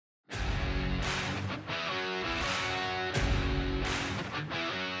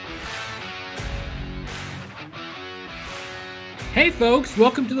Hey folks,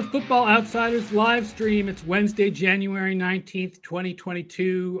 welcome to the Football Outsiders live stream. It's Wednesday, January 19th,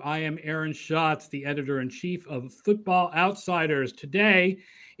 2022. I am Aaron Schatz, the editor-in-chief of Football Outsiders. Today,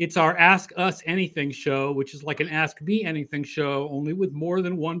 it's our Ask Us Anything show, which is like an Ask Me Anything show, only with more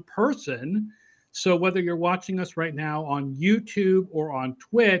than one person. So whether you're watching us right now on YouTube or on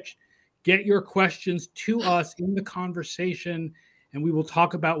Twitch, get your questions to us in the conversation, and we will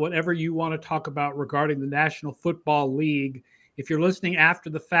talk about whatever you want to talk about regarding the National Football League. If you're listening after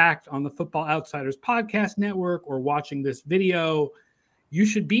the fact on the Football Outsiders Podcast Network or watching this video, you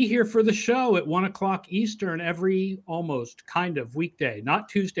should be here for the show at 1 o'clock Eastern every almost kind of weekday, not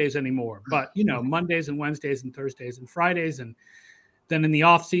Tuesdays anymore, but, Mondays and Wednesdays and Thursdays and Fridays. And then in the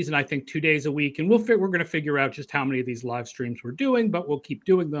off season, I think 2 days a week. And we're going to figure out just how many of these live streams we're doing, but we'll keep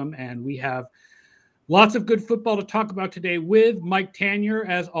doing them. And we have lots of good football to talk about today with Mike Tanier,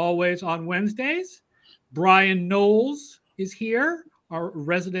 as always, on Wednesdays. Brian Knowles is here, our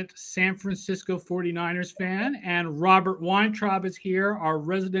resident San Francisco 49ers fan, and Robert Weintraub is here, our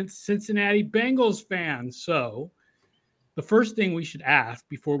resident Cincinnati Bengals fan. So the first thing we should ask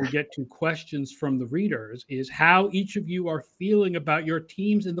before we get to questions from the readers is how each of you are feeling about your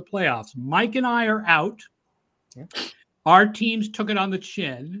teams in the playoffs. Mike and I are out. Our teams took it on the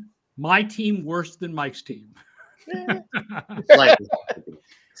chin. My team worse than Mike's team.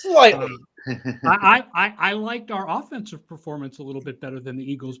 Slightly. I liked our offensive performance a little bit better than the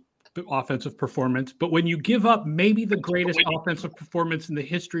Eagles' offensive performance. But when you give up maybe the greatest offensive performance in the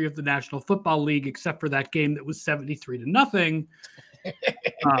history of the National Football League, except for that game that was 73-0,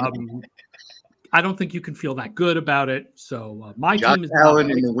 I don't think you can feel that good about it. So my team is Allen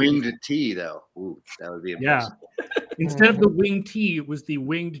in the winged T, though. Ooh, that would be impressive. Yeah. Instead of the winged T, it was the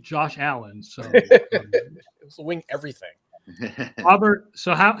winged Josh Allen. So it was the wing everything. Robert,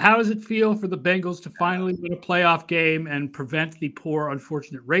 so how does it feel for the Bengals to finally win a playoff game and prevent the poor,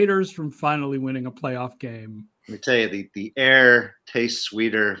 unfortunate Raiders from finally winning a playoff game? Let me tell you, the air tastes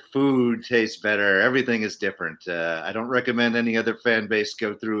sweeter, food tastes better, everything is different. I don't recommend any other fan base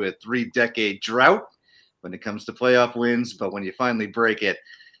go through a 3-decade drought when it comes to playoff wins, but when you finally break it,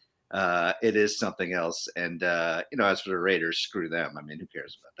 it is something else. And, as for the Raiders, screw them. I mean, who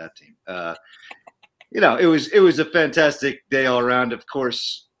cares about that team? It was a fantastic day all around. Of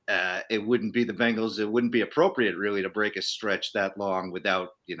course, it wouldn't be the Bengals. It wouldn't be appropriate, really, to break a stretch that long without,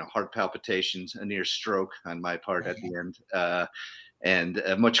 heart palpitations, a near stroke on my part at the end, and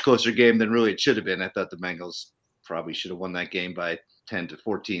a much closer game than really it should have been. I thought the Bengals probably should have won that game by 10 to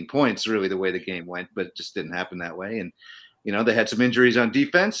 14 points, really, the way the game went, but it just didn't happen that way. And, they had some injuries on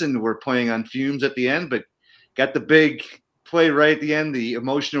defense and were playing on fumes at the end, but got the big play right at the end, the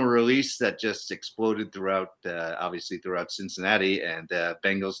emotional release that just exploded throughout Cincinnati and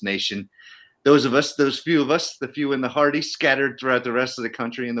Bengals Nation. Those few of us, the few in the Hardy, scattered throughout the rest of the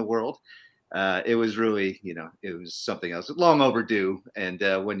country and the world. It was really, it was something else, long overdue. And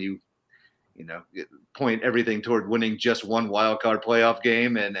when you point everything toward winning just one wild card playoff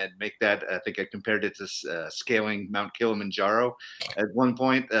game and make that, I think I compared it to scaling Mount Kilimanjaro at one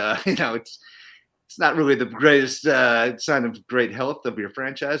point. It's not really the greatest sign of great health of your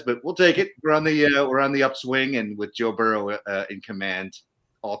franchise, but we'll take it. We're on the upswing, and with Joe Burrow in command,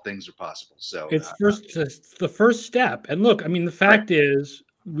 all things are possible. So it's the first step. And look, I mean, the fact is,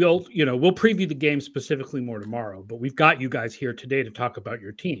 we'll preview the game specifically more tomorrow, but we've got you guys here today to talk about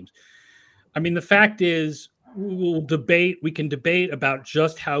your teams. I mean, the fact is, we can debate about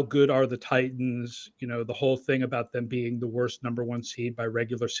just how good are the Titans, the whole thing about them being the worst number one seed by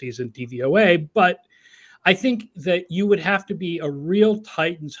regular season DVOA. But I think that you would have to be a real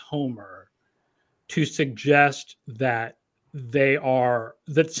Titans homer to suggest that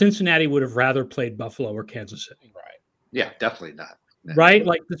Cincinnati would have rather played Buffalo or Kansas City. Right. Yeah, definitely not. Right?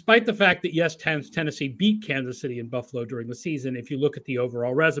 Like, despite the fact that, yes, Tennessee beat Kansas City and Buffalo during the season, if you look at the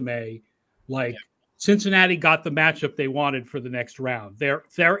overall resume, Cincinnati got the matchup they wanted for the next round.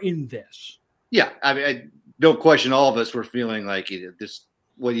 They're in this. Yeah, I mean, no question. All of us were feeling like this.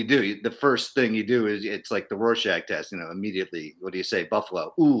 What do you do? The first thing you do is it's like the Rorschach test. Immediately. What do you say?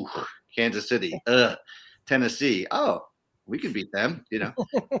 Buffalo. Ooh, Kansas City. Tennessee. Oh, we could beat them. I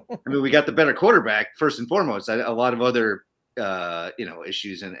mean, we got the better quarterback first and foremost. A lot of other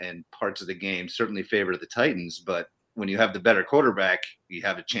issues and parts of the game certainly favor the Titans, but when you have the better quarterback, you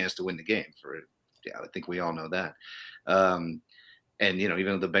have a chance to win the game. I think we all know that. And, even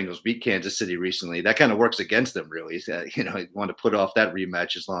though the Bengals beat Kansas City recently, that kind of works against them, really. You want to put off that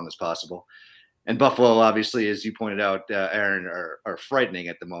rematch as long as possible. And Buffalo, obviously, as you pointed out, Aaron, are frightening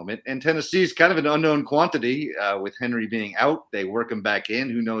at the moment. And Tennessee's kind of an unknown quantity with Henry being out. They work him back in.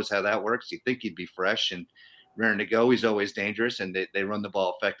 Who knows how that works? You think he'd be fresh and raring to go. He's always dangerous, and they run the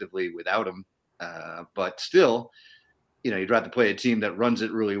ball effectively without him. But still, you'd rather play a team that runs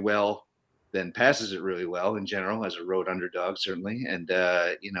it really well than passes it really well in general, as a road underdog, certainly. And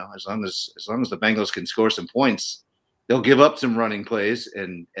as long as the Bengals can score some points, they'll give up some running plays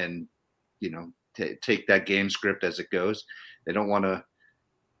and take that game script as it goes. They don't want to.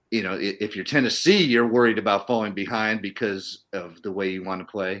 If you're Tennessee, you're worried about falling behind because of the way you want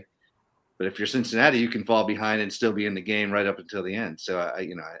to play. But if you're Cincinnati, you can fall behind and still be in the game right up until the end. So I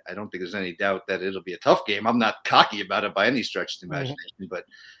don't think there's any doubt that it'll be a tough game. I'm not cocky about it by any stretch of the imagination, but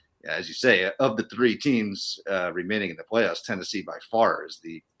as you say, of the three teams remaining in the playoffs, Tennessee by far is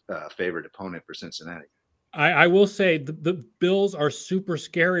the favorite opponent for Cincinnati. I will say the Bills are super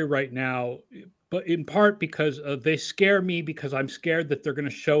scary right now, but in part because they scare me because I'm scared that they're going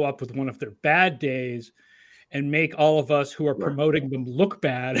to show up with one of their bad days and make all of us who are promoting them look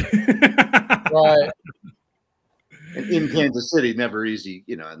bad. Right. And in Kansas City, never easy,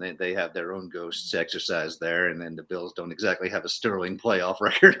 and they have their own ghosts exercise there. And then the Bills don't exactly have a sterling playoff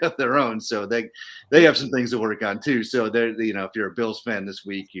record of their own. So they have some things to work on too. So if you're a Bills fan this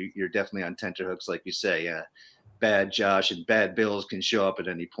week, you're definitely on tenterhooks, like you say. Bad Josh and bad Bills can show up at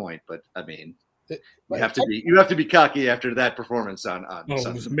any point. But I mean, you have to be cocky after that performance on Sunday,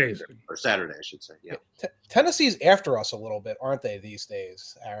 it was amazing, or Saturday, I should say. Yeah, Tennessee's after us a little bit, aren't they, these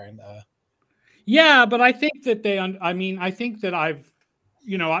days, Aaron? Yeah, but I think that I think that I've,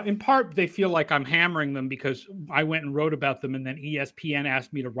 in part they feel like I'm hammering them because I went and wrote about them, and then ESPN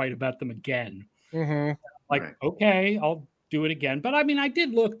asked me to write about them again. Mm-hmm. Right. Okay, I'll do it again. But I mean, I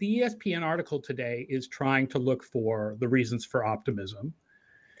did look. The ESPN article today is trying to look for the reasons for optimism.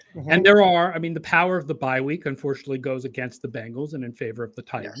 Mm-hmm. And there are, the power of the bye week, unfortunately, goes against the Bengals and in favor of the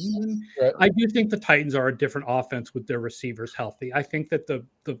Titans. Yes. Right. I do think the Titans are a different offense with their receivers healthy. I think that the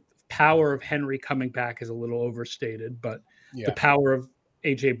power of Henry coming back is a little overstated, but the power of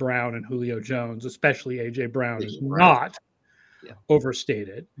A.J. Brown and Julio Jones, especially A.J. Brown, is not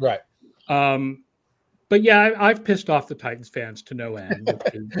overstated. Right. But yeah, I've pissed off the Titans fans to no end.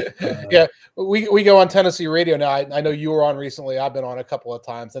 Yeah, we go on Tennessee radio now. I know you were on recently. I've been on a couple of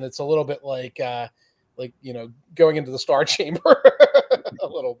times, and it's a little bit like going into the Star Chamber a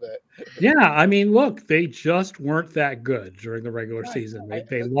little bit. Yeah, look, they just weren't that good during the regular season.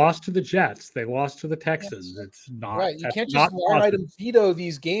 They lost to the Jets. They lost to the Texans. Yes. It's not right. You can't just line item veto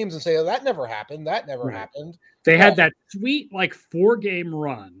these games and say, "Oh, that never happened. That never happened." They had that sweet 4-game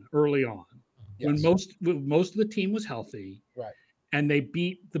run early on. When most of the team was healthy, right, and they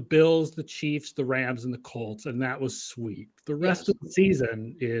beat the Bills, the Chiefs, the Rams, and the Colts, and that was sweet. The rest of the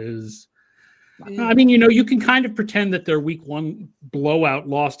season is, you can kind of pretend that their Week 1 blowout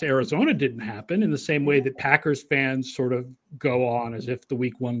loss to Arizona didn't happen in the same way that Packers fans sort of go on as if the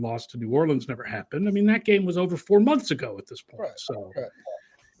Week 1 loss to New Orleans never happened. That game was over 4 months ago at this point, so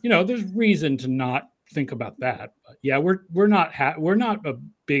there's reason to not think about that. But yeah, we're not a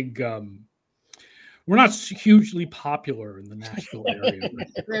big. We're not hugely popular in the Nashville area.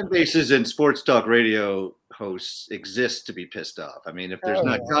 Fan bases and sports talk radio hosts exist to be pissed off. If there's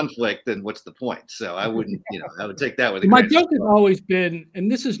not conflict, then what's the point? So I wouldn't, I would take that with a My joke has always been,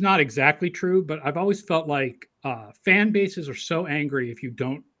 and this is not exactly true, but I've always felt like fan bases are so angry if you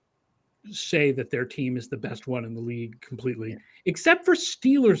don't say that their team is the best one in the league completely, except for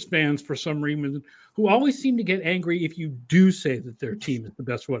Steelers fans for some reason, who always seem to get angry if you do say that their team is the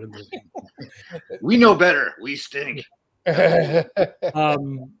best one in the league. We know better. We stink.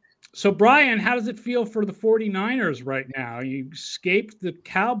 So, Brian, how does it feel for the 49ers right now? You escaped the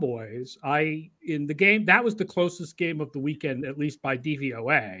Cowboys. In the game, that was the closest game of the weekend, at least by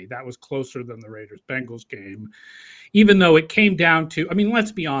DVOA. That was closer than the Raiders-Bengals game, even though it came down to,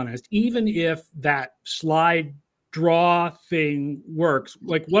 let's be honest, even if that slide draw thing works,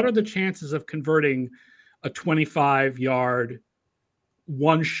 what are the chances of converting a 25-yard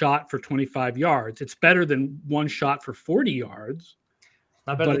one shot for 25 yards? It's better than one shot for 40 yards.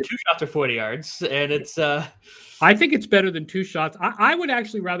 Not better than 2 shots for 40 yards. And it's I think it's better than 2 shots. I would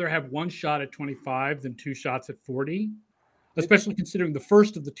actually rather have one shot at 25 than 2 shots at 40, especially considering the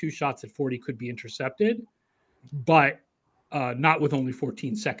first of the 2 shots at 40 could be intercepted, but not with only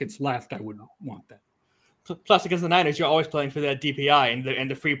 14 seconds left. I wouldn't want that. Plus, against the Niners, you're always playing for that DPI and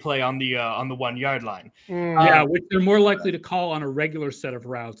the free play on the 1 yard line. Yeah, which they're more likely to call on a regular set of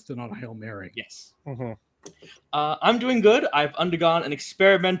routes than on a Hail Mary. Yes. Mm-hmm. I'm doing good. I've undergone an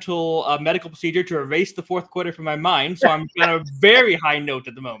experimental medical procedure to erase the fourth quarter from my mind, so I'm on a very high note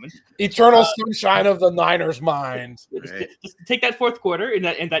at the moment. Eternal sunshine of the Niners' mind. Just take that fourth quarter in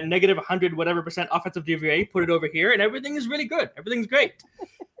that negative 100 whatever % offensive DVA, put it over here, and everything is really good. Everything's great.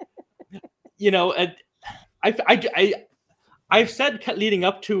 I've said leading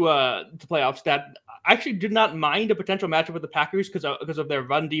up to the playoffs that I actually did not mind a potential matchup with the Packers because of their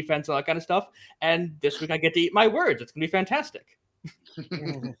run defense and all that kind of stuff. And this week I get to eat my words. It's going to be fantastic.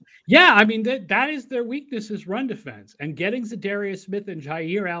 Yeah, I mean, that is their weakness is run defense. And getting Zadarius Smith and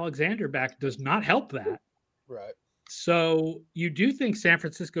Jair Alexander back does not help that. Right. So you do think San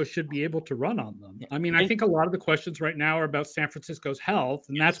Francisco should be able to run on them. I mean, I think a lot of the questions right now are about San Francisco's health.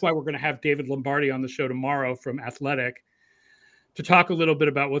 And that's why we're going to have David Lombardi on the show tomorrow from Athletic to talk a little bit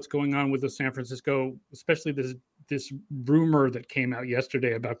about what's going on with the San Francisco, especially this rumor that came out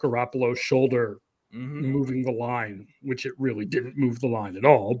yesterday about Garoppolo's shoulder moving the line, which it really didn't move the line at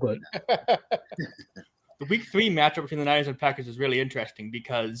all. But the week 3 matchup between the Niners and Packers is really interesting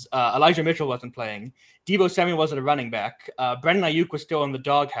because Elijah Mitchell wasn't playing. Deebo Samuel wasn't a running back. Brandon Ayuk was still in the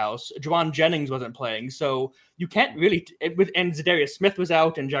doghouse. Juwan Jennings wasn't playing. So you can't really and Zadarius Smith was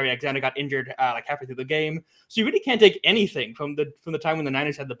out and Jair Alexander got injured like halfway through the game. So you really can't take anything from the time when the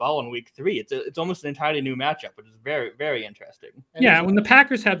Niners had the ball in week 3. It's almost an entirely new matchup, which is very, very interesting. Yeah, when the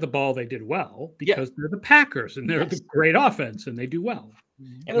Packers had the ball, they did well because they're the Packers and they're the great offense and they do well.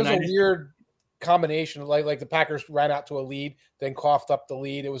 And it was a weird combination, like the Packers ran out to a lead, then coughed up the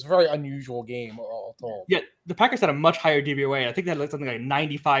lead. It was a very unusual game all told. Yeah, the Packers had a much higher DVOA. I think they had something like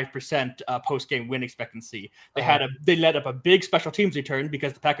 95% post-game win expectancy. They let up a big special teams return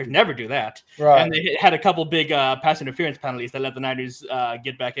because the Packers never do that. Right. And they had a couple big pass interference penalties that let the Niners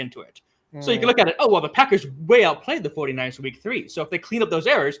get back into it. So you can look at it, the Packers way outplayed the 49ers in week 3. So if they clean up those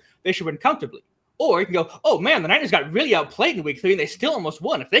errors, they should win comfortably. Or you can go, oh man, the Niners got really outplayed in week 3 and they still almost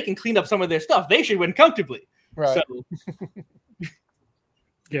won. If they can clean up some of their stuff, they should win comfortably. Right. So,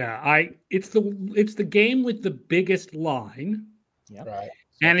 yeah, it's the game with the biggest line. yeah. Right.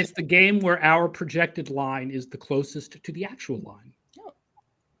 And it's the game where our projected line is the closest to the actual line.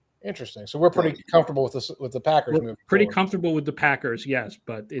 Interesting. So we're pretty comfortable with the Packers moving pretty forward. comfortable with the Packers, yes,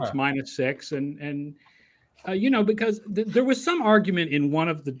 but it's -6 and because there was some argument in one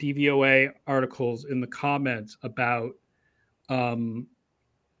of the DVOA articles in the comments about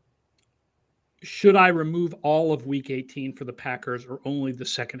should I remove all of Week 18 for the Packers or only the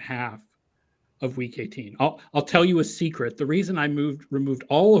second half of Week 18? I'll tell you a secret. The reason I removed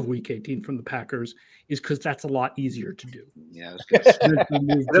all of Week 18 from the Packers is because that's a lot easier to do. Yeah,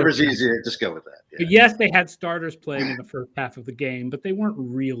 whatever's easier, just go with that. Yeah. But yes, they had starters playing in the first half of the game, but they weren't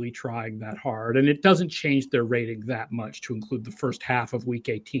really trying that hard. And it doesn't change their rating that much to include the first half of Week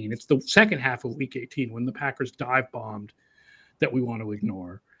 18. It's the second half of Week 18 when the Packers dive bombed that we want to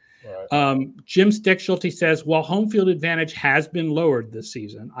ignore. Right. Jim Stickschulte says, while home field advantage has been lowered this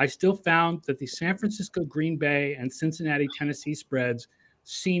season, I still found that the San Francisco, Green Bay, and Cincinnati, Tennessee spreads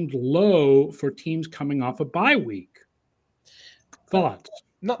seemed low for teams coming off a bye week. Thoughts?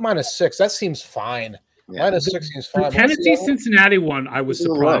 Not -6. That seems fine. Yeah. -6 seems fine. The Tennessee Cincinnati one, I was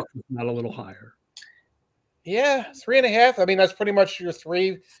surprised was not a little higher. Yeah, 3.5. I mean, that's pretty much your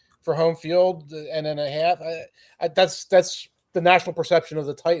 3 for home field and then a half. That's the national perception of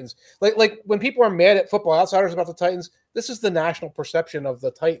the Titans. Like when people are mad at Football Outsiders about the Titans, this is the national perception of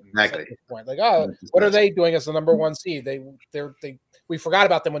the Titans Exactly. at this point. Like, what are they doing as the number 1 seed? We forgot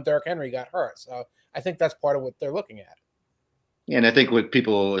about them when Derrick Henry got hurt. So I think that's part of what they're looking at. And I think what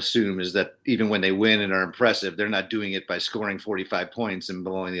people assume is that even when they win and are impressive, they're not doing it by scoring 45 points and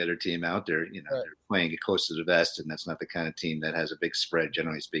blowing the other team out. They're they're playing it close to the vest, and that's not the kind of team that has a big spread,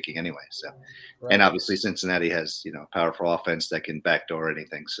 generally speaking, anyway. So, and obviously Cincinnati has a powerful offense that can backdoor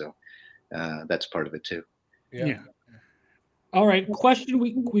anything. So that's part of it too. Yeah. All right. Question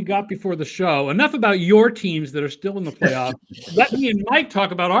we got before the show. Enough about your teams that are still in the playoffs. Let me and Mike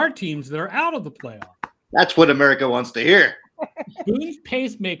talk about our teams that are out of the playoffs. That's what America wants to hear. Boone's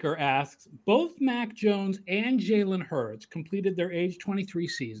Pacemaker asks, both Mac Jones and Jalen Hurts completed their age 23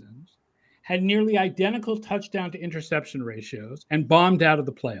 seasons, had nearly identical touchdown to interception ratios, and bombed out of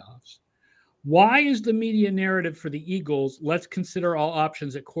the playoffs. Why is the media narrative for the Eagles, let's consider all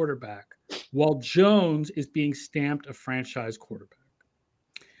options at quarterback, while Jones is being stamped a franchise quarterback?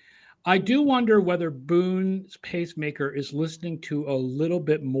 I do wonder whether Boone's Pacemaker is listening to a little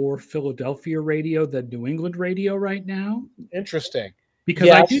bit more Philadelphia radio than New England radio right now. Interesting. Because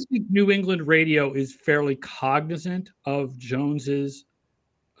I do think New England radio is fairly cognizant of Jones's,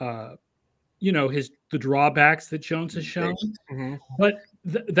 the drawbacks that Jones has shown. Mm-hmm. But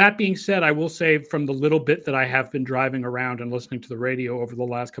that being said, I will say from the little bit that I have been driving around and listening to the radio over the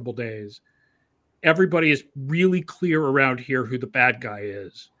last couple of days, everybody is really clear around here who the bad guy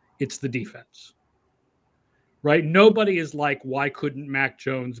is. It's the defense. right? Nobody is like, why couldn't Mac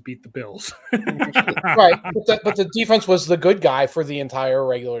Jones beat the Bills? Right, but the defense was the good guy for the entire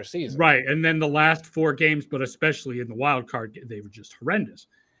regular season. Right, and then the last 4 games, but especially in the wild card, they were just horrendous.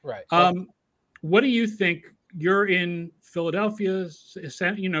 Right. What do you think? You're in Philadelphia, so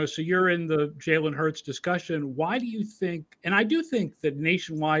you're in the Jalen Hurts discussion. Why do you think, and I do think that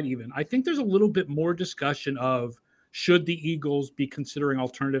nationwide even, I think there's a little bit more discussion of should the Eagles be considering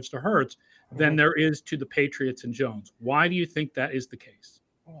alternatives to Hurts than there is to the Patriots and Jones. Why do you think that is the case?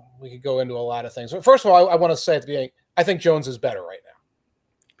 We could go into a lot of things. But first of all, I want to say at the beginning, I think Jones is better right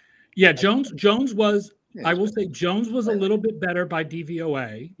now. Yeah, Jones was, I will say Jones was a little bit better by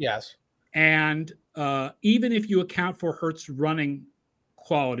DVOA. Yes. And even if you account for Hurts' running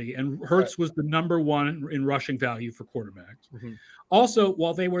quality, and Hurts was the number 1 in rushing value for quarterbacks. Mm-hmm. Also,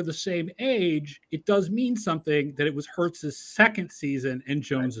 while they were the same age, it does mean something that it was Hurts' second season and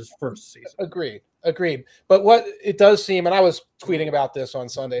Jones's first season. Agreed. But what it does seem, and I was tweeting about this on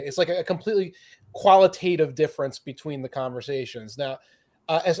Sunday, it's like a completely qualitative difference between the conversations. Now,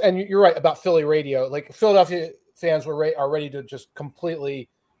 and you're right about Philly radio. Like Philadelphia fans are ready to just completely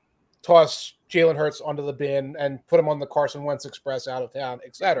toss Jalen Hurts onto the bin and put him on the Carson Wentz Express out of town,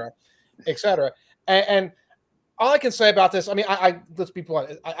 et cetera, et cetera. And all I can say about this, I mean, let's be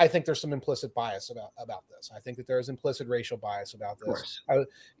blunt. I think there's some implicit bias about this. I think that there is implicit racial bias about this.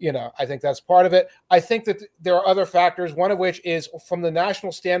 I think that's part of it. I think that there are other factors, one of which is from the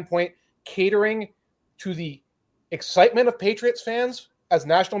national standpoint, catering to the excitement of Patriots fans as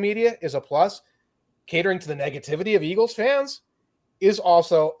national media is a plus. Catering to the negativity of Eagles fans is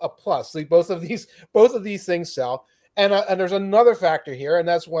also a plus. Like both of these things sell. And there's another factor here, and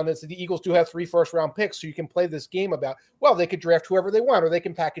that's one is the Eagles do have 3 first-round picks, so you can play this game about, well, they could draft whoever they want, or they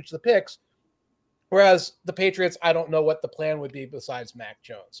can package the picks. Whereas the Patriots, I don't know what the plan would be besides Mac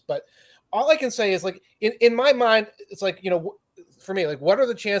Jones. But all I can say is, like, in my mind, it's like, for me, like, what are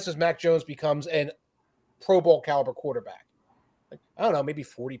the chances Mac Jones becomes a Pro Bowl caliber quarterback? Like, I don't know, maybe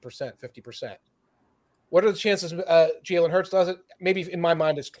 40%, 50%. What are the chances Jalen Hurts does it? Maybe in my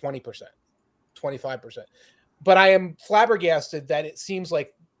mind, it's 20%, 25%. But I am flabbergasted that it seems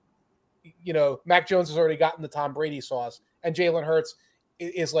like, Mac Jones has already gotten the Tom Brady sauce, and Jalen Hurts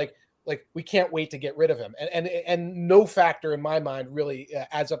is like we can't wait to get rid of him. And no factor in my mind really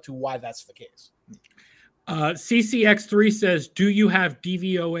adds up to why that's the case. CCX3 says, do you have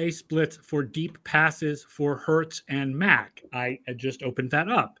DVOA splits for deep passes for Hurts and Mac? I just opened that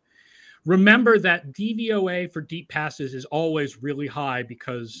up. Remember that DVOA for deep passes is always really high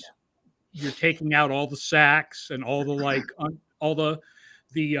because you're taking out all the sacks and all the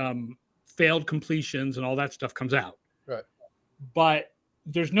failed completions and all that stuff comes out. Right. But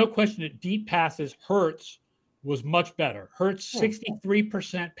there's no question that deep passes Hurts was much better. Hurts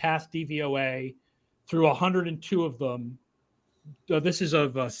 63% pass DVOA through 102 of them. This is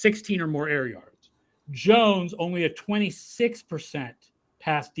of 16 or more air yards. Jones only a 26%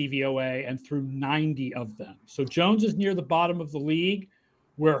 pass DVOA and through 90 of them. So Jones is near the bottom of the league,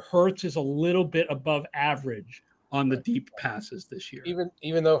 where Hurts is a little bit above average on the deep passes this year.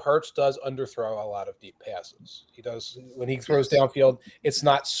 Even though Hurts does underthrow a lot of deep passes. He does, when he throws downfield, it's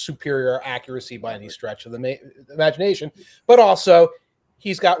not superior accuracy by any stretch of the imagination. But also,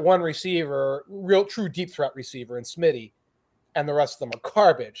 he's got one receiver, real true deep threat receiver in Smitty, and the rest of them are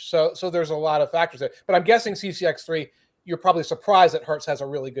garbage. So there's a lot of factors there. But I'm guessing CCX3, you're probably surprised that Hurts has a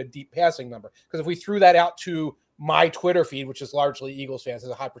really good deep passing number. Because if we threw that out to my Twitter feed, which is largely Eagles fans,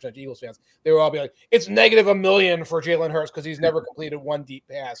 there's a high percentage of Eagles fans, they would all be like, it's -1,000,000 for Jalen Hurts because he's never completed one deep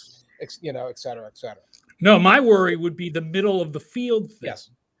pass, et cetera, et cetera. No, my worry would be the middle of the field thing. Yes.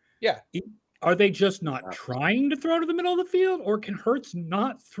 Yeah. Are they just not trying to throw to the middle of the field, or can Hurts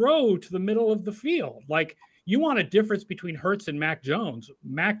not throw to the middle of the field? Like, you want a difference between Hurts and Mac Jones.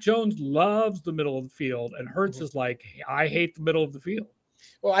 Mac Jones loves the middle of the field, and Hurts is like, I hate the middle of the field.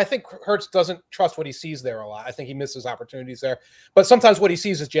 Well, I think Hurts doesn't trust what he sees there a lot. I think he misses opportunities there. But sometimes what he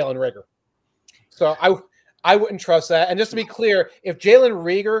sees is Jalen Reagor. So I wouldn't trust that. And just to be clear, if Jalen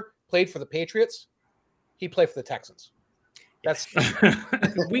Reagor played for the Patriots, he'd play for the Texans. That's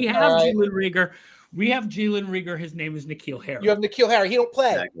we have Jalen Reagor. We have Jalen Reagor. His name is N'Keal Harry. You have N'Keal Harry. He don't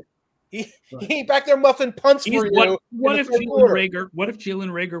play. Exactly. He ain't back there muffing punts for you. What if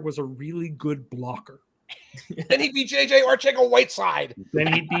Jalen Reagor was a really good blocker? Then he'd be JJ Arcega-Whiteside.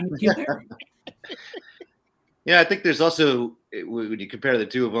 Then he'd be N'Keal Harry. Yeah, I think there's also, when you compare the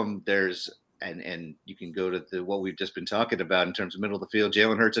two of them, there's and you can go to what we've just been talking about in terms of middle of the field.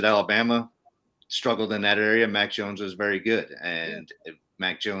 Jalen Hurts at Alabama struggled in that area. Mac Jones was very good, and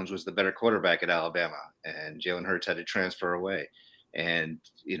Mac Jones was the better quarterback at Alabama, and Jalen Hurts had to transfer away. And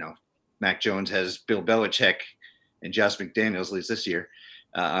Mac Jones has Bill Belichick and Josh McDaniels, at least this year,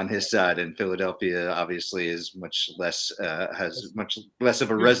 on his side, and Philadelphia obviously is has much less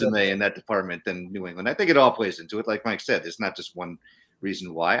of a resume in that department than New England. I think it all plays into it. Like Mike said, it's not just one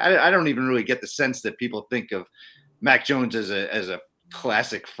reason why. I don't even really get the sense that people think of Mac Jones as a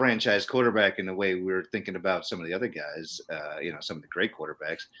classic franchise quarterback in the way we were thinking about some of the other guys. Some of the great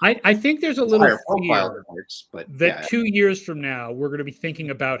quarterbacks. I think there's a little fear but that 2 years from now we're going to be thinking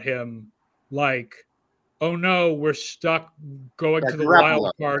about him like, oh no, we're stuck going to the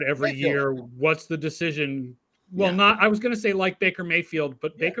wild card every year. What's the decision? Well, I was going to say like Baker Mayfield,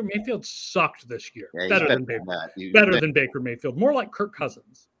 but Baker Mayfield sucked this year. Better than Baker Mayfield. More like Kirk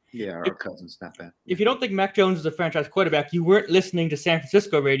Cousins. Yeah, our Cousins, not bad. If you don't think Mac Jones is a franchise quarterback, you weren't listening to San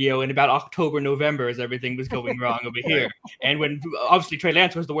Francisco radio in about October, November as everything was going wrong over here. And when obviously Trey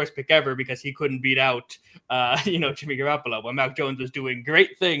Lance was the worst pick ever because he couldn't beat out, Jimmy Garoppolo. Well, Mac Jones was doing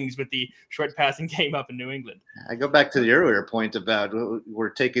great things with the short passing game up in New England. I go back to the earlier point about we're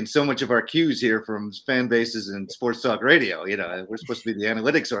taking so much of our cues here from fan bases and sports talk radio. We're supposed to be the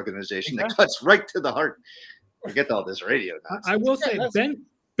analytics organization that cuts right to the heart. Forget all this radio nonsense. I will say,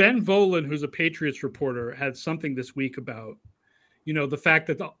 Ben Volen, who's a Patriots reporter, had something this week about, the fact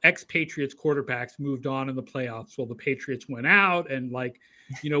that the ex-Patriots quarterbacks moved on in the playoffs while the Patriots went out. And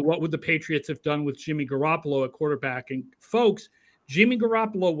what would the Patriots have done with Jimmy Garoppolo at quarterback? And folks, Jimmy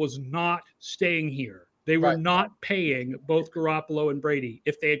Garoppolo was not staying here. They were not paying both Garoppolo and Brady.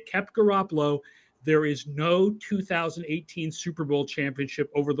 If they had kept Garoppolo, there is no 2018 Super Bowl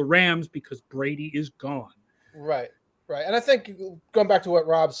championship over the Rams because Brady is gone. Right. Right. And I think going back to what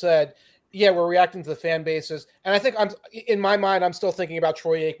Rob said, we're reacting to the fan bases. And I think in my mind, I'm still thinking about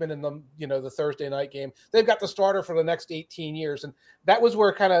Troy Aikman in the Thursday night game. They've got the starter for the next 18 years. And that was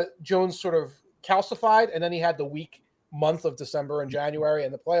where kind of Jones sort of calcified. And then he had the weak month of December and January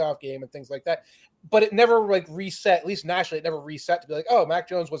and the playoff game and things like that. But it never reset, at least nationally, it never reset to be like, oh, Mac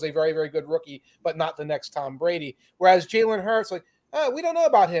Jones was a very, very good rookie, but not the next Tom Brady. Whereas Jalen Hurts, we don't know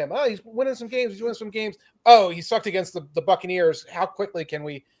about him. Oh, he's winning some games. Oh, he sucked against the Buccaneers. How quickly can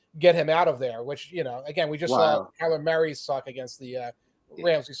we get him out of there? Which, again, we just saw Kyler Murray suck against the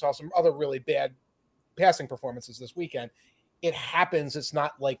Rams. We saw some other really bad passing performances this weekend. It happens. It's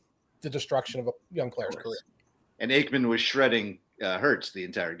not like the destruction of a young player's career. And Aikman was shredding Hurts the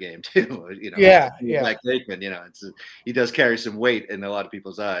entire game too. Like Aikman, he does carry some weight in a lot of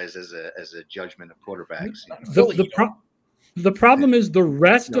people's eyes as a judgment of quarterbacks. The problem is the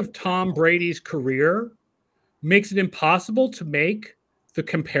rest of Tom Brady's career makes it impossible to make the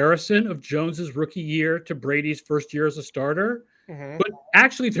comparison of Jones's rookie year to Brady's first year as a starter. Mm-hmm. But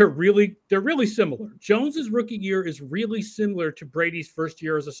actually, they're really similar. Jones's rookie year is really similar to Brady's first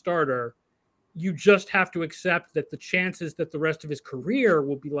year as a starter. You just have to accept that the chances that the rest of his career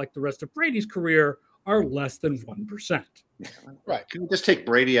will be like the rest of Brady's career are less than 1%. Right. Can we just take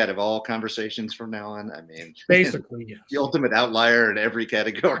Brady out of all conversations from now on? I mean, basically, yes. The ultimate outlier in every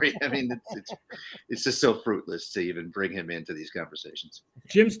category. I mean, it's just so fruitless to even bring him into these conversations.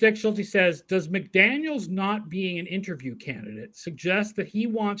 Jim Stickschulte says, does McDaniels not being an interview candidate suggest that he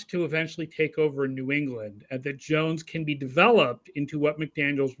wants to eventually take over in New England and that Jones can be developed into what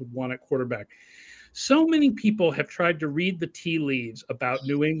McDaniels would want at quarterback? So many people have tried to read the tea leaves about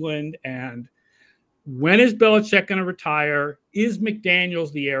New England and when is Belichick going to retire? Is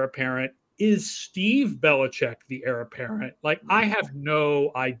McDaniels the heir apparent? Is Steve Belichick the heir apparent? I have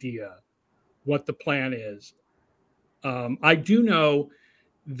no idea what the plan is. I do know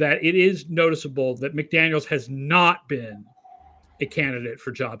that it is noticeable that McDaniels has not been a candidate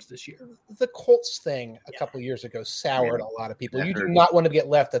for jobs this year. The Colts thing a couple of years ago soured a lot of people. You do not want to get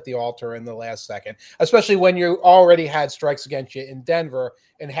left at the altar in the last second, especially when you already had strikes against you in Denver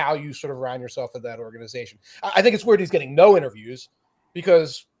and how you sort of ran yourself at that organization. I think it's weird he's getting no interviews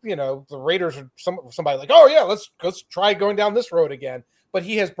because, the Raiders are somebody like, oh, yeah, let's try going down this road again. But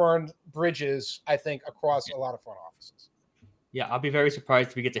he has burned bridges, I think, across a lot of front offices. Yeah, I'll be very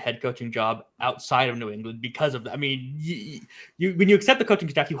surprised if he gets a head coaching job outside of New England because of that. I mean, you when you accept the coaching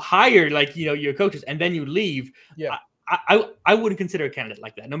staff, you hire your coaches and then you leave. Yeah, I wouldn't consider a candidate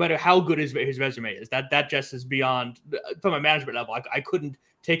like that, no matter how good his resume is. That just is beyond from a management level. I couldn't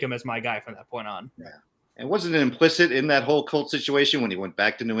take him as my guy from that point on. Yeah. And wasn't it implicit in that whole Colt situation when he went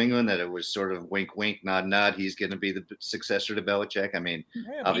back to New England that it was sort of wink, wink, nod, nod? He's going to be the successor to Belichick. I mean,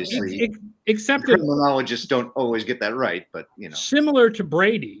 obviously, criminologists don't always get that right, but similar to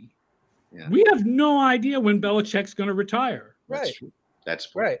Brady, we have no idea when Belichick's going to retire. Right.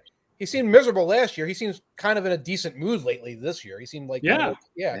 That's right. he seemed miserable last year. He seems kind of in a decent mood lately this year. He seemed like, Yeah. kind of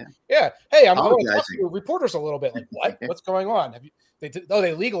like, yeah. Hey, I want to talk Apologizing. to reporters a little bit. Like, what? What's going on?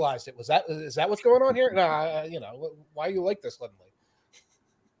 They legalized it. Is that what's going on here? No, why are you like this suddenly?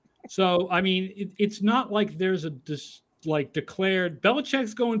 So, I mean, it's not like there's a declared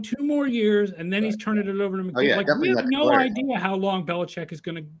Belichick's going 2 more years and then he's turning it over to McDaniel. Oh, yeah, like, we definitely have not no declared. idea how long Belichick is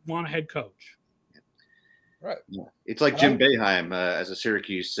going to want a head coach. Right. Yeah. It's like Jim Boeheim as a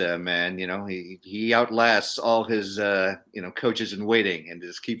Syracuse man. He outlasts all his coaches in waiting and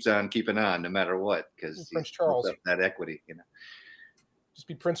just keeps on keeping on no matter what because Prince Charles, that equity. Just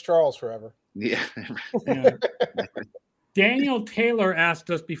be Prince Charles forever. Yeah. Yeah. Daniel Taylor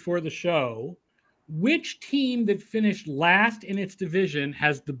asked us before the show, which team that finished last in its division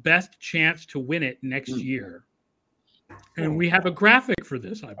has the best chance to win it next year? And we have a graphic for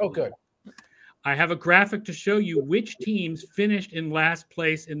this, I believe. Oh, good. I have a graphic to show you which teams finished in last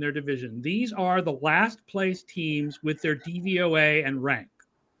place in their division. These are the last place teams with their DVOA and rank.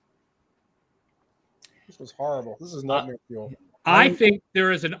 This was horrible. This is nightmare fuel. I think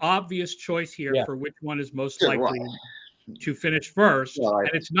there is an obvious choice here Yeah. for which one is most Good likely one. to finish first. Well, And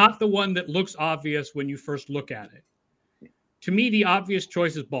it's not the one that looks obvious when you first look at it. To me, the obvious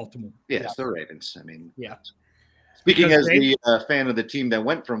choice is Baltimore. Yes, the Ravens. I mean, Yeah. Speaking Because as the fan of the team that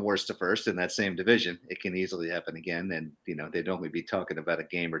went from worst to first in that same division, it can easily happen again. And, they'd only be talking about a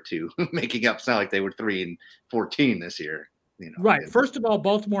game or two, making up sound like they were 3-14 this year. Right. First of all,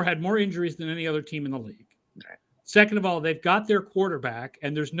 Baltimore had more injuries than any other team in the league. Right. Second of all, they've got their quarterback,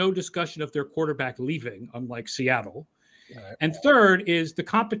 and there's no discussion of their quarterback leaving, unlike Seattle. Right. And third is the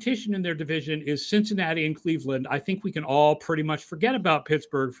competition in their division is Cincinnati and Cleveland. I think we can all pretty much forget about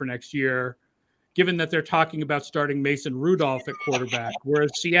Pittsburgh for next year, given that they're talking about starting Mason Rudolph at quarterback, whereas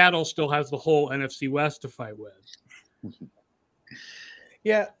Seattle still has the whole NFC West to fight with.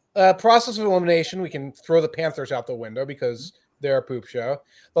 Yeah. Process of elimination, we can throw the Panthers out the window because they're a poop show.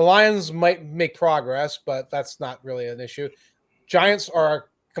 The Lions might make progress, but that's not really an issue. Giants are a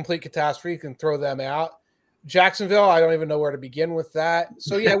complete catastrophe. You can throw them out. Jacksonville, I don't even know where to begin with that.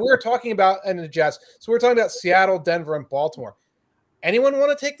 So, yeah, we were talking about, and the Jets. So we're talking about Seattle, Denver, and Baltimore. Anyone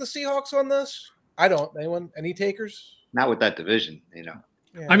want to take the Seahawks on this? I don't. Anyone? Any takers? Not with that division, Yeah.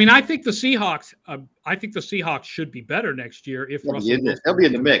 I mean, I think the Seahawks should be better next year if They'll Russell they'll be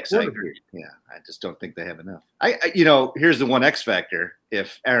in the mix. I agree. Yeah, I just don't think they have enough. Here's the one X factor: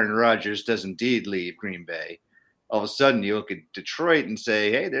 if Aaron Rodgers does indeed leave Green Bay, all of a sudden you look at Detroit and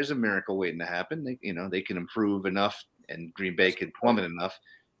say, "Hey, there's a miracle waiting to happen." They can improve enough, and Green Bay can plummet enough.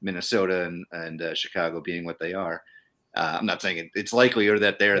 Minnesota and Chicago being what they are. I'm not saying it's likelier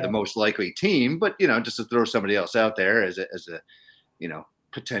that they're the most likely team, but just to throw somebody else out there as a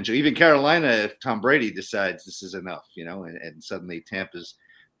potential. Even Carolina, if Tom Brady decides this is enough, and suddenly Tampa's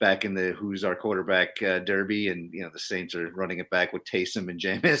back in the who's our quarterback derby, and the Saints are running it back with Taysom and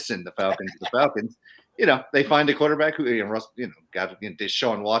Jameis, and the Falcons. They find a quarterback who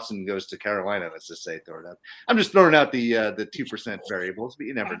Deshaun Watson goes to Carolina. Let's just say throw it out. I'm just throwing out the 2% variables, but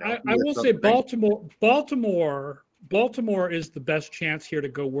you never know. I will say Baltimore is the best chance here to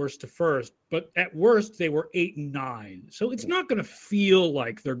go worst to first, but at worst they were 8-9. So it's not going to feel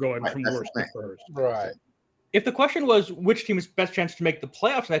like they're going from worst to first. Right. If the question was which team's best chance to make the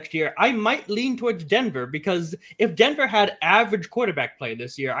playoffs next year, I might lean towards Denver, because if Denver had average quarterback play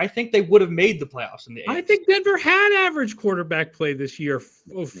this year, I think they would have made the playoffs in the AFC. I think Denver had average quarterback play this year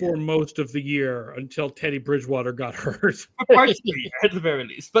for most of the year until Teddy Bridgewater got hurt. For parts of the year, at the very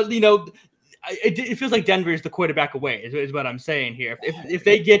least. But, it feels like Denver is the quarterback away, is what I'm saying here. If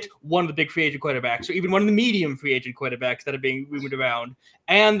they get one of the big free agent quarterbacks, or even one of the medium free agent quarterbacks that are being rumored around,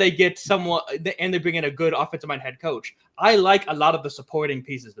 and they get someone, and they bring in a good offensive mind head coach, I like a lot of the supporting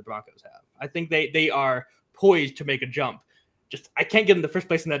pieces the Broncos have. I think they are poised to make a jump. Just I can't get in the first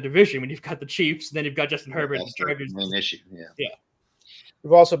place in that division when you've got the Chiefs, and then you've got Justin Herbert. That's the main issue. Yeah.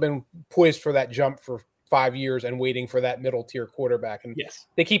 We've also been poised for that jump for 5 years and waiting for that middle tier quarterback. And yes,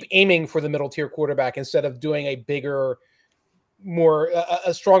 they keep aiming for the middle tier quarterback instead of doing a bigger, more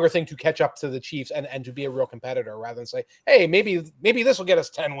a stronger thing to catch up to the Chiefs and to be a real competitor, rather than say, hey, maybe this will get us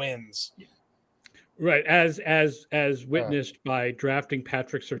 10 wins. Right. As witnessed by drafting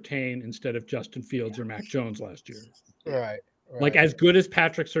Patrick Surtain instead of Justin Fields or Mac Jones last year. Right. Like as good as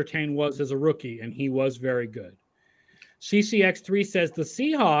Patrick Surtain was as a rookie, and he was very good. CCX3 says the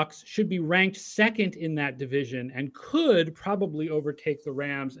Seahawks should be ranked second in that division and could probably overtake the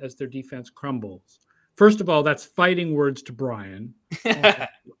Rams as their defense crumbles. First of all, that's fighting words to Brian.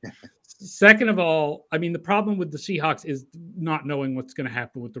 Second of all, I mean, the problem with the Seahawks is not knowing what's going to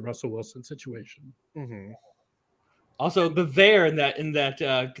happen with the Russell Wilson situation. Mm-hmm. Also, the there in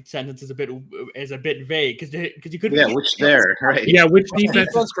that sentence is a bit vague because you could which there, right? Yeah, which defense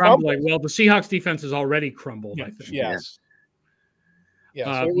is Defense crumbling? crumbled. Well, the Seahawks defense has already crumbled, Yeah. I think. Yes. Yeah.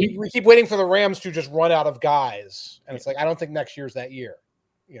 Uh, So we keep waiting for the Rams to just run out of guys, and it's like I don't think next year's that year.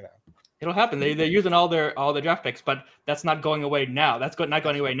 it'll happen. They're using all their draft picks, but that's not going away now. That's not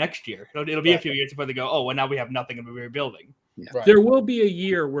going away next year. It'll be a few years before they go, oh, well, now we have nothing and we're rebuilding. Right. There will be a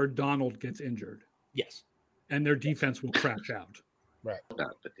year where Donald gets injured Yes. and their defense will crash out. Right.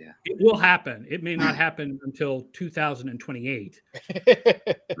 But yeah, It will happen. It may not happen until 2028,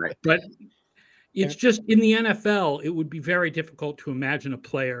 but it's just in the NFL, it would be very difficult to imagine a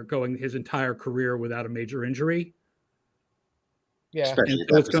player going his entire career without a major injury. Yeah. especially And at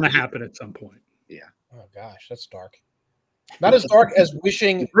so that it's going to position. happen at some point. Oh gosh, that's dark. Not as dark as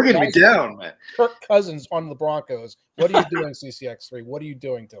wishing You're bringing me down, man. Kirk Cousins on the Broncos. What are you doing, CCX3? What are you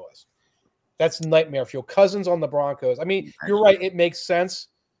doing to us? That's nightmare fuel. Cousins on the Broncos. I mean, you're right. It makes sense,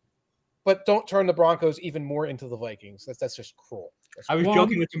 but don't turn the Broncos even more into the Vikings. That's just cruel. I was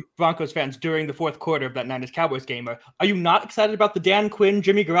joking with some Broncos fans during the fourth quarter of that Niners-Cowboys game. Are you not excited about the Dan Quinn,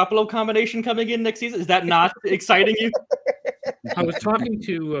 Jimmy Garoppolo combination coming in next season? Is that not exciting you? I was talking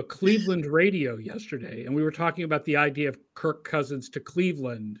to Cleveland radio yesterday, and we were talking about the idea of Kirk Cousins to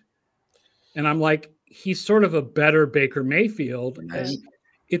Cleveland. And I'm like, he's sort of a better Baker Mayfield. Nice. And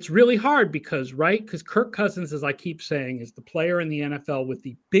it's really hard because Kirk Cousins, as I keep saying, is the player in the NFL with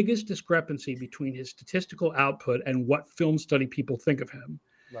the biggest discrepancy between his statistical output and what film study people think of him.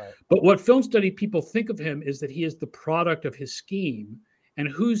 Right. But what film study people think of him is that he is the product of his scheme. And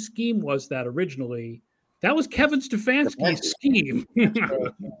whose scheme was that originally? That was Kevin Stefanski's scheme.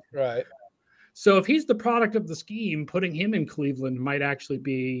 Right. So if he's the product of the scheme, putting him in Cleveland might actually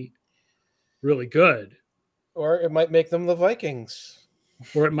be really good. Or it might make them the Vikings.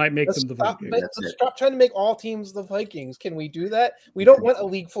 Or it might make Let's them the stop, Vikings. let's stop trying to make all teams the Vikings. Can we do that? We don't want a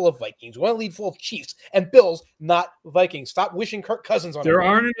league full of Vikings. We want a league full of Chiefs and Bills, not Vikings. Stop wishing Kirk Cousins on. There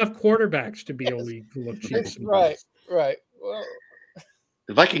aren't enough quarterbacks to be a league full of Chiefs. Right. Well,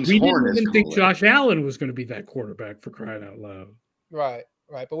 The Vikings We horn didn't is even think cool. Josh Allen was going to be that quarterback, for crying out loud. right.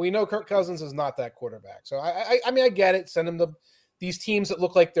 But we know Kirk Cousins is not that quarterback. So I mean, I get it. Send him to these teams that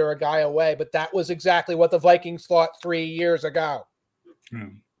look like they're a guy away, but that was exactly what the Vikings thought 3 years ago. Yeah.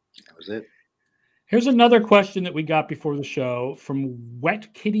 That was it. Here's another question that we got before the show from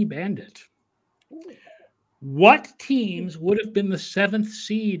Wet Kitty Bandit. What teams would have been the 7th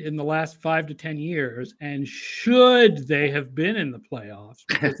seed in the last 5 to 10 years, and should they have been in the playoffs?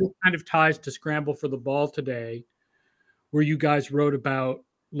 Because this kind of ties to Scramble for the Ball today, where you guys wrote about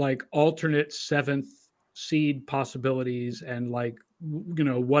like alternate 7th seed possibilities and like, you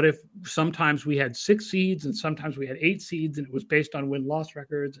know, what if sometimes we had 6 seeds and sometimes we had 8 seeds and it was based on win-loss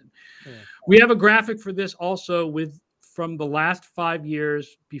records. And we have a graphic for this also from the last 5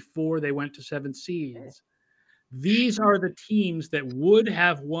 years before they went to 7 seeds. These are the teams that would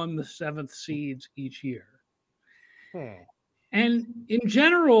have won the 7th seeds each year. And in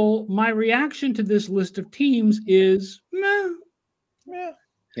general, my reaction to this list of teams is meh.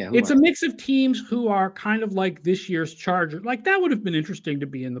 Yeah, It's a mix of teams who are kind of like this year's Chargers. Like that would have been interesting to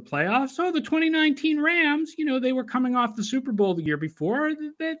be in the playoffs. So the 2019 Rams, you know, they were coming off the Super Bowl the year before.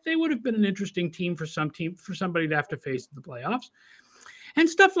 They would have been an interesting team for somebody to have to face in the playoffs. And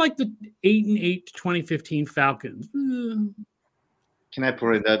stuff like the 8-8 2015 Falcons. Can I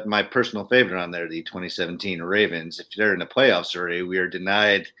put that my personal favorite on there, the 2017 Ravens? If they're in the playoffs already, we are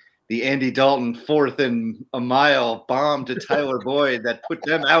denied the Andy Dalton 4th and a mile bomb to Tyler Boyd that put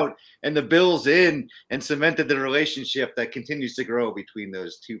them out and the Bills in and cemented the relationship that continues to grow between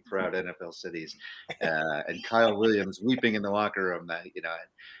those two proud NFL cities. And Kyle Williams weeping in the locker room. I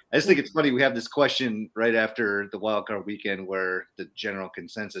just think it's funny. We have this question right after the wildcard weekend where the general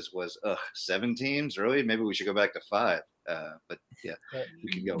consensus was, 7 teams, really? Maybe we should go back to 5. But yeah,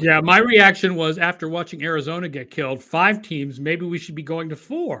 we can go. Yeah, my reaction was after watching Arizona get killed, 5 teams, maybe we should be going to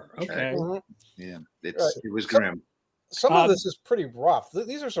 4. Okay. Yeah, it was grim. Some of this is pretty rough.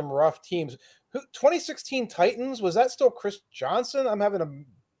 These are some rough teams. 2016 Titans, was that still Chris Johnson?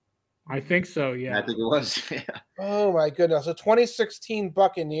 I think so, yeah. I think it was. Yeah. Oh my goodness. So 2016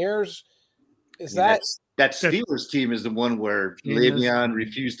 Buccaneers, that Steelers team is the one where Le'Veon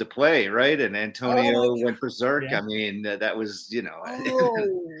refused to play, right? And Antonio went berserk. Yeah. I mean, that was,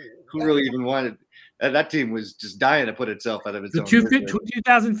 who really even wanted. that team was just dying to put itself out of its The own.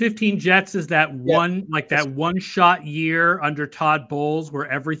 2015 Jets is that one shot year under Todd Bowles where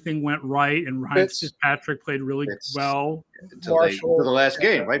everything went right and Ryan Fitzpatrick played really well until the last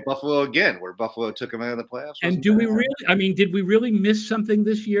game, right? Buffalo again, where Buffalo took them out of the playoffs. And did we really miss something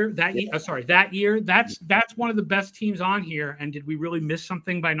this year? That year, that's one of the best teams on here. And did we really miss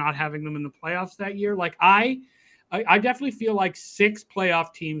something by not having them in the playoffs that year? Like I definitely feel like 6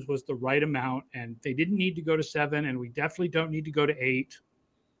 playoff teams was the right amount, and they didn't need to go to 7, and we definitely don't need to go to 8.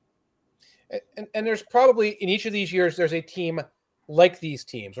 And there's probably in each of these years, there's a team like these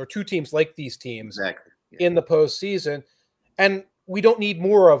teams or 2 teams like these teams in the postseason. And we don't need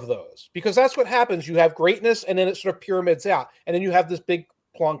more of those because that's what happens. You have greatness and then it sort of pyramids out. And then you have this big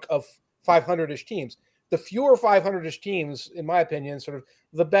plunk of 500-ish teams. The fewer 500-ish teams, in my opinion, sort of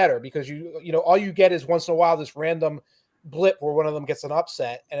the better because you know all you get is once in a while this random blip where one of them gets an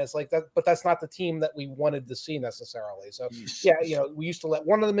upset, and it's like that. But that's not the team that we wanted to see necessarily. So we used to let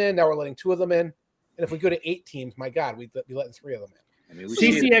one of them in. Now we're letting 2 of them in, and if we go to 8 teams, my God, we'd be letting 3 of them in. I mean,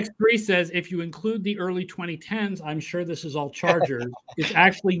 CCX3 says if you include the early 2010s, I'm sure this is all Chargers. It's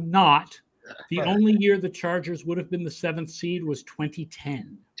actually not. The only year the Chargers would have been the 7th seed was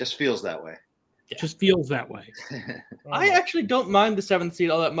 2010. Just feels that way. It just feels that way. I actually don't mind the 7th seed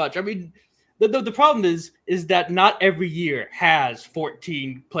all that much. I mean, the problem is that not every year has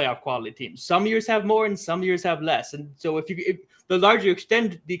 14 playoff quality teams. Some years have more and some years have less. And so if the larger you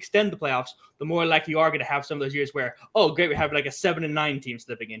extend the playoffs, the more likely you are going to have some of those years where, oh, great, we have like a 7 and 9 team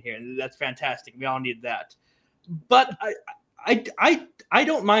slipping in here. And that's fantastic. We all need that. But I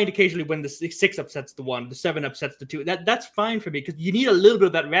don't mind occasionally when the 6 upsets the 1, the 7 upsets the 2. That's fine for me because you need a little bit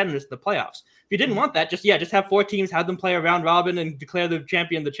of that randomness in the playoffs. If you didn't want that, just have 4 teams, have them play a round robin and declare the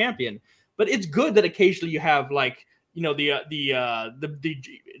champion. But it's good that occasionally you have like the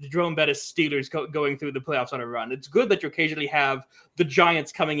Jerome Bettis Steelers going through the playoffs on a run. It's good that you occasionally have the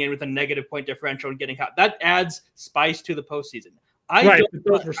Giants coming in with a negative point differential and getting hot. That adds spice to the postseason.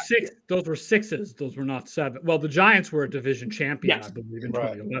 Those were 6. Those were 6s. Those were not 7. Well, the Giants were a division champion, I believe, in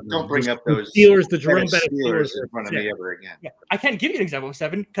 2011. Don't bring up those Steelers. The Jerome Bettis Steelers in front of me ever again. Yeah. I can't give you an example of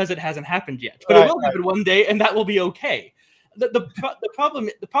 7 because it hasn't happened yet, but it will happen one day, and that will be okay. The problem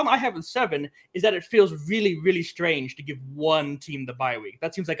I have with 7 is that it feels really, really strange to give one team the bye week.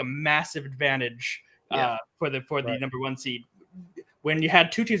 That seems like a massive advantage for the number 1 seed. When you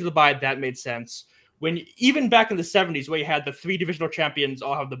had 2 teams with the bye, that made sense. When even back in the 70s, where you had the 3 divisional champions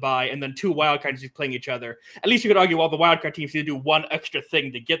all have the bye, and then 2 wildcard teams playing each other, at least you could argue, well, the wildcard teams need to do one extra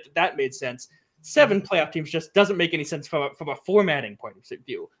thing to get that made sense. 7 playoff teams just doesn't make any sense from a formatting point of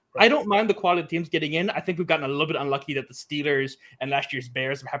view. I don't mind the quality of teams getting in. I think we've gotten a little bit unlucky that the Steelers and last year's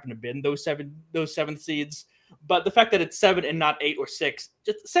Bears have happened to been those 7th seeds. But the fact that it's 7 and not 8 or 6,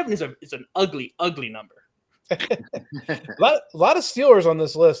 just 7 is an ugly, ugly number. a lot of Steelers on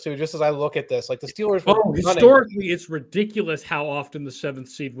this list too. Just as I look at this, like the Steelers. Historically, it's ridiculous how often the 7th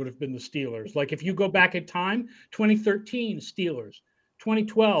seed would have been the Steelers. Like if you go back in time, 2013 Steelers,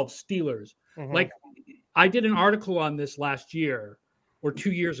 2012 Steelers. Mm-hmm. Like I did an article on this last year or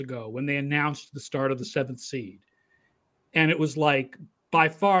 2 years ago when they announced the start of the 7th seed, and it was like by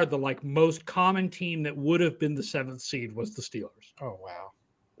far the most common team that would have been the 7th seed was the Steelers. Oh wow.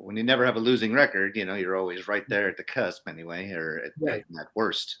 When you never have a losing record, you're always right there at the cusp anyway, or at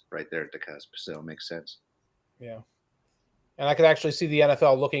worst, right there at the cusp. So it makes sense. Yeah. And I could actually see the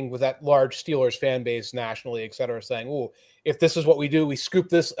NFL looking with that large Steelers fan base nationally, et cetera, saying, oh, if this is what we do, we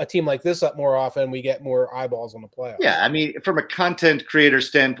scoop a team like this up more often, we get more eyeballs on the playoffs. Yeah, I mean, from a content creator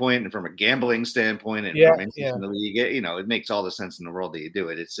standpoint and from a gambling standpoint and from in the league, it makes all the sense in the world that you do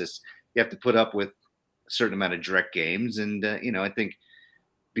it. It's just you have to put up with a certain amount of direct games. And, I think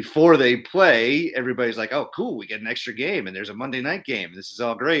before they play, everybody's like, oh, cool, we get an extra game, and there's a Monday night game. This is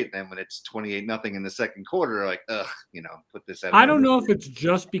all great. And then when it's 28-0 in the second quarter, like, put this out. I don't know if it's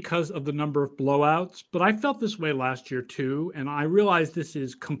just because of the number of blowouts, but I felt this way last year too, and I realize this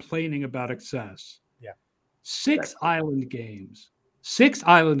is complaining about excess. Yeah. 6 island games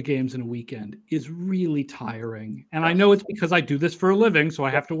in a weekend is really tiring. And I know it's because I do this for a living, so I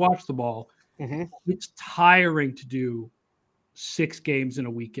have to watch the ball. Mm-hmm. It's tiring to do 6 games in a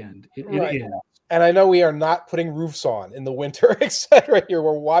weekend. It is. And I know we are not putting roofs on in the winter, etc. Here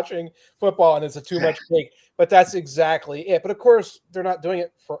we're watching football, and it's a too much take. But that's exactly it. But of course, they're not doing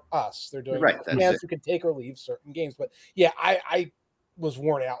it for us. They're doing it for fans who can take or leave certain games. But yeah, I was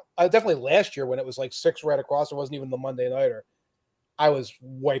worn out. Definitely last year when it was like 6 right across. It wasn't even the Monday nighter. I was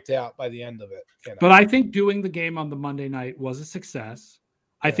wiped out by the end of it. But I think doing the game on the Monday night was a success.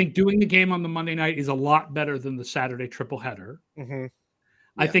 I think doing the game on the Monday night is a lot better than the Saturday triple header. Mm-hmm.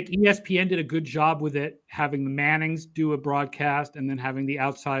 I think ESPN did a good job with it, having the Mannings do a broadcast and then having the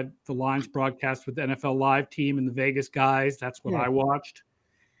Outside the Lines broadcast with the NFL Live team and the Vegas guys. That's what I watched.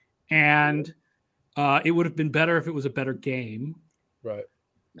 And it would have been better if it was a better game. Right.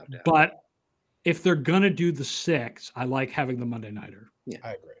 No doubt. But if they're going to do the 6, I like having the Monday Nighter. Yeah,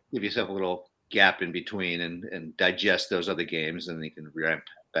 I agree. Give yourself a little gap in between and digest those other games, and then you can ramp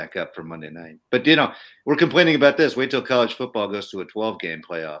back up for Monday night. But, we're complaining about this. Wait till college football goes to a 12-game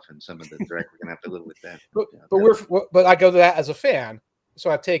playoff, and some of the direct, we're going to have to live with that. But I go to that as a fan. So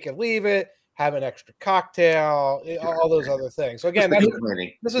I take it, leave it, have an extra cocktail, all those other things. So again,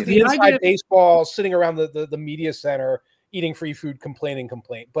 this is the inside baseball, sitting around the media center, eating free food, complaining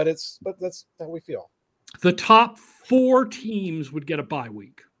complaint. But that's how we feel. The top 4 teams would get a bye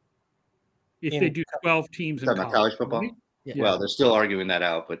week if they do 12 teams in college football. Right? Yeah. Well, they're still arguing that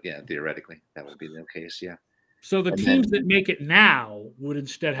out, but yeah, theoretically, that would be the case. Yeah. So the teams that make it now would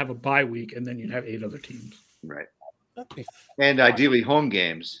instead have a bye week, and then you'd have 8 other teams. Right. And ideally, home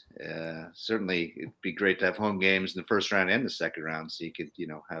games. Certainly, it'd be great to have home games in the first round and the second round, so you could,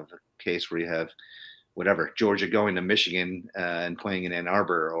 have a case where you have whatever, Georgia going to Michigan and playing in Ann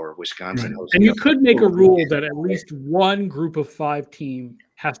Arbor, or Wisconsin. Right. And you could make a rule that at least one group of 5 team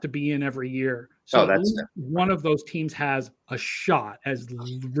has to be in every year. So one of those teams has a shot, as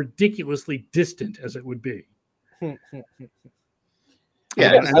ridiculously distant as it would be. Yeah,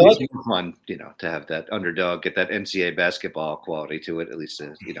 it's fun, to have that underdog, get that NCAA basketball quality to it, at least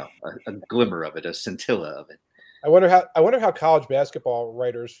a glimmer of it, a scintilla of it. I wonder how college basketball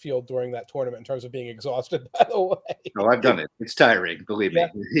writers feel during that tournament in terms of being exhausted, by the way. Oh, I've done it. It's tiring, believe me.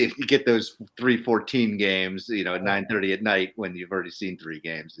 You get those 3-14 games, at 9:30 at night when you've already seen 3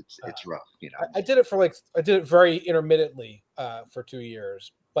 games. It's rough, I did it very intermittently for 2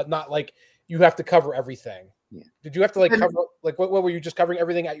 years, but not like you have to cover everything. Yeah. Did you have to cover what were you just covering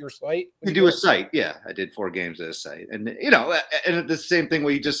everything at your site? You do a site, yeah. I did 4 games at a site, and and the same thing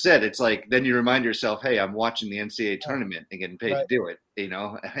what you just said. It's like then you remind yourself, hey, I'm watching the NCAA tournament and getting paid to do it.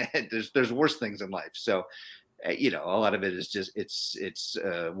 There's worse things in life. So, a lot of it is just it's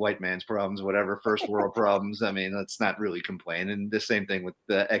white man's problems, whatever, first world problems. I mean, let's not really complain. And the same thing with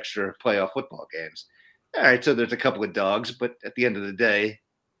the extra playoff football games. All right, so there's a couple of dogs, but at the end of the day,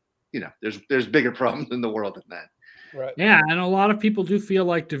 there's bigger problems in the world than that. Right. Yeah, and a lot of people do feel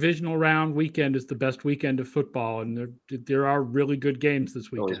like divisional round weekend is the best weekend of football, and there are really good games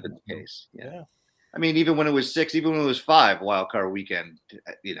this weekend. Always been the case. Yeah. I mean, even when it was 6, even when it was 5, wild card weekend,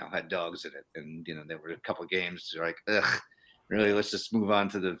 had dogs in it, and there were a couple of games like, ugh, really, let's just move on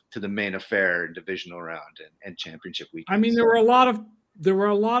to the main affair, divisional round and championship weekend. I mean, there were a lot of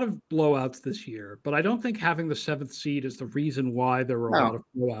blowouts this year, but I don't think having the 7th seed is the reason why there were a lot of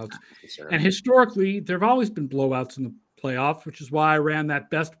blowouts. And historically, there have always been blowouts in the playoffs, which is why I ran that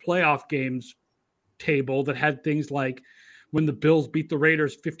best playoff games table that had things like when the Bills beat the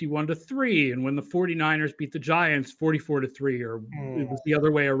Raiders 51-3 and when the 49ers beat the Giants 44-3, or it was the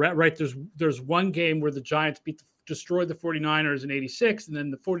other way around, right? There's one game where the Giants destroyed the 49ers in 86, and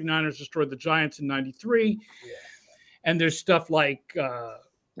then the 49ers destroyed the Giants in 93. Yeah. And there's stuff like the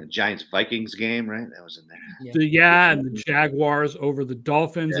Giants-Vikings game, right? That was in there. And the Jaguars over the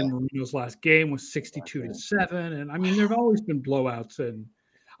Dolphins in Marino's last game was 62-7. And I mean, there have always been blowouts. And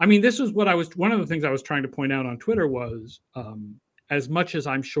I mean, this is one of the things I was trying to point out on Twitter was as much as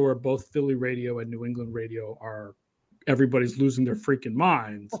I'm sure both Philly radio and New England radio everybody's losing their freaking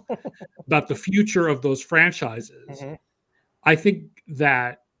minds about the future of those franchises. Mm-hmm. I think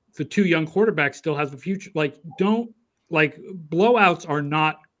that the 2 young quarterbacks still has the future. Blowouts are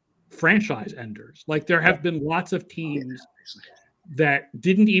not franchise enders. There have been lots of teams that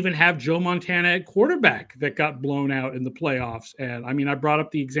didn't even have Joe Montana at quarterback that got blown out in the playoffs. And I mean, I brought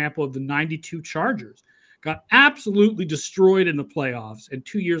up the example of the 92 Chargers got absolutely destroyed in the playoffs. And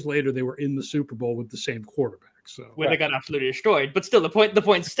 2 years later, they were in the Super Bowl with the same quarterback. So where they got absolutely destroyed, but still the point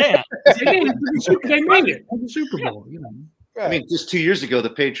stands. They made it to the Super Bowl, Right. I mean, just 2 years ago, the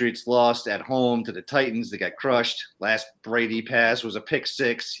Patriots lost at home to the Titans. They got crushed. Last Brady pass was a pick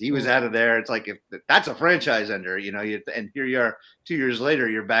 6. He was out of there. It's like, if that's a franchise ender, and here you are 2 years later,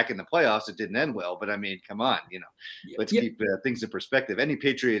 you're back in the playoffs. It didn't end well, but I mean, come on, let's keep things in perspective. Any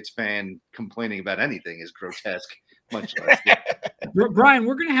Patriots fan complaining about anything is grotesque, much less. Brian,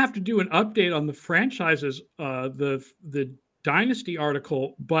 we're going to have to do an update on the franchises, the Dynasty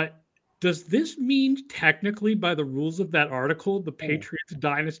article, but does this mean technically by the rules of that article, the Patriots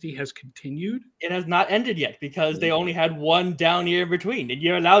dynasty has continued? It has not ended yet because they only had one down year in between. And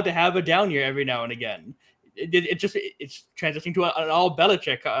you're allowed to have a down year every now and again. It's transitioning to an all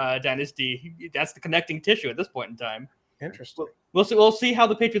Belichick dynasty. That's the connecting tissue at this point in time. Interesting. We'll see how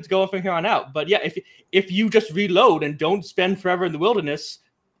the Patriots go from here on out. But yeah, if you just reload and don't spend forever in the wilderness,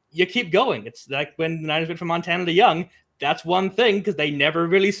 you keep going. It's like when the Niners went from Montana to Young. That's one thing because they never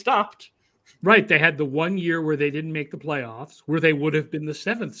really stopped. Right. They had the 1 year where they didn't make the playoffs, where they would have been the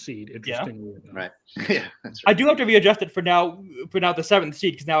 7th seed, interestingly enough. Right. Yeah, that's right. I do have to readjust it for now the 7th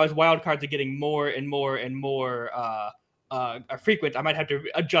seed, because now as wild cards are getting more and more and more frequent, I might have to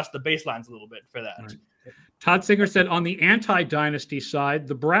adjust the baselines a little bit for that. Right. Todd Singer said on the anti-dynasty side,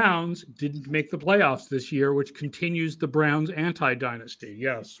 the Browns didn't make the playoffs this year, which continues the Browns anti-dynasty.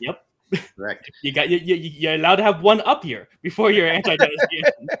 Yes. Yep. Correct. You're allowed to have one up here before your anti-dynasty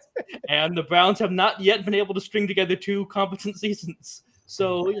ends. And the Browns have not yet been able to string together 2 competent seasons.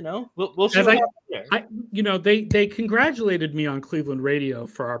 So, we'll see. They congratulated me on Cleveland radio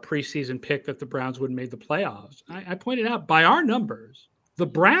for our preseason pick that the Browns would have made the playoffs. I pointed out, by our numbers, the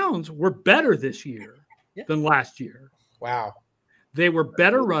Browns were better this year than last year. Wow. They were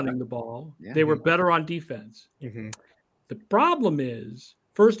better running the ball. Yeah. They were better on defense. Mm-hmm. The problem is,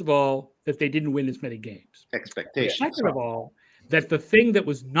 first of all, that they didn't win as many games. Expectations. Second of all, that the thing that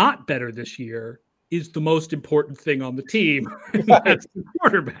was not better this year is the most important thing on the team. And that's the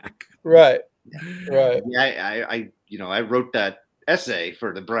quarterback. Right. Right. Yeah, I wrote that essay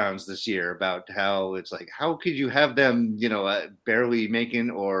for the Browns this year about how it's like, how could you have them, barely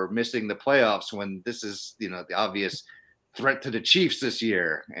making or missing the playoffs when this is, the obvious threat to the Chiefs this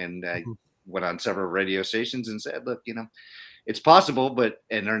year? And I went on several radio stations and said, look, it's possible,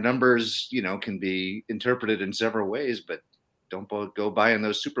 and our numbers, can be interpreted in several ways, but don't go buying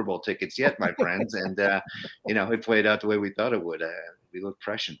those Super Bowl tickets yet, my friends. And, it played out the way we thought it would. We looked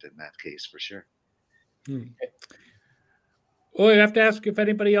prescient in that case for sure. Well, you have to ask if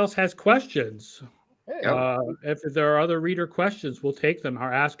anybody else has questions. Hey, If there are other reader questions, we'll take them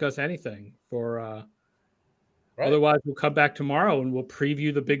or ask us anything. right. Otherwise, we'll come back tomorrow and we'll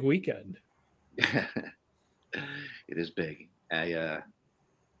preview the big weekend. It is big. I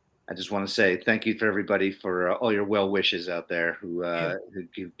just want to say thank you for everybody for all your well wishes out there who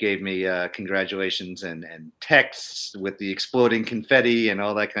gave me congratulations and texts with the exploding confetti and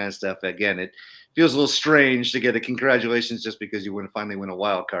all that kind of stuff. Again, it feels a little strange to get a congratulations just because you finally win a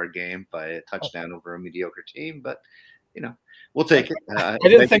wild card game by a touchdown over a mediocre team, but we'll take it. I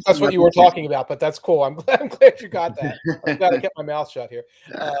didn't think that's what you were talking about, but that's cool. I'm glad you got that. I'm glad I kept my mouth shut here.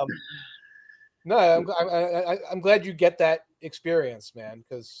 No, I'm glad you get that experience, man,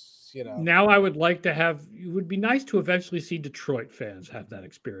 because Now I would like to have. It would be nice to eventually see Detroit fans have that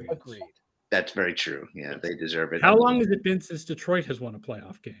experience. Agreed. That's very true. Yeah, they deserve it. How long has it been since Detroit has won a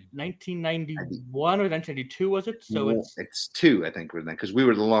playoff game? 1991 or 1992 was it? So it's 2, I think, because we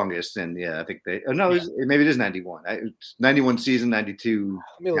were the longest, and I think they. Oh no, maybe it is 91. It's 91 season, 92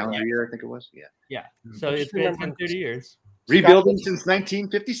 calendar year, I think it was. Yeah. So it's been 30 years. Rebuilding since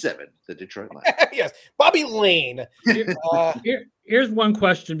 1957, the Detroit Lions. Yes, Bobby Lane. Here's one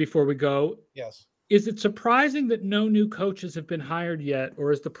question before we go. Yes. Is it surprising that no new coaches have been hired yet,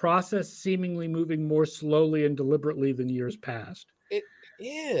 or is the process seemingly moving more slowly and deliberately than years past? It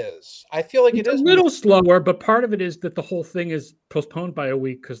is. I feel like it's a little slower, but part of it is that the whole thing is postponed by a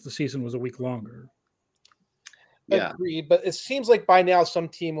week because the season was a week longer. Yeah. Agreed, but it seems like by now some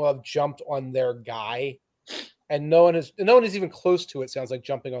team will have jumped on their guy, and no one is even close to it. Sounds like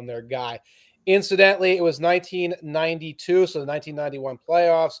jumping on their guy. Incidentally, it was 1992, so the 1991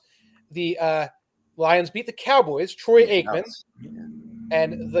 playoffs. The Lions beat the Cowboys, Troy Aikman,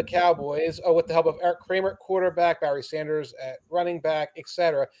 and the Cowboys with the help of Eric Kramer at quarterback, Barry Sanders at running back,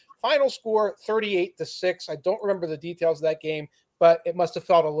 etc. Final score 38-6. I don't remember the details of that game, but it must have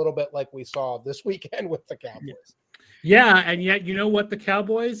felt a little bit like we saw this weekend with the Cowboys. Yeah, and yet you know what? The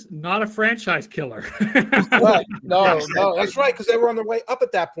Cowboys, not a franchise killer. Right. No, that's right, because they were on their way up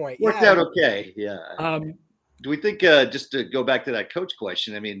at that point. Worked out okay. Yeah. Do we think, just to go back to that coach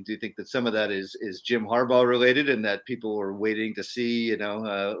question, I mean, do you think that some of that is Jim Harbaugh related, and that people were waiting to see,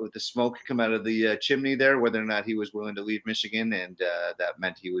 with the smoke come out of the chimney there, whether or not he was willing to leave Michigan, and that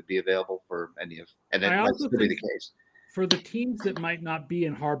meant he would be available for any of, and that might still be the case. For the teams that might not be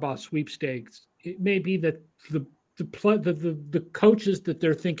in Harbaugh sweepstakes, it may be that the coaches that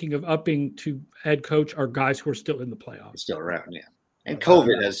they're thinking of upping to head coach are guys who are still in the playoffs. Still around, yeah. And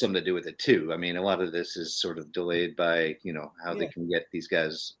COVID has something to do with it too. I mean, a lot of this is sort of delayed by, how they can get these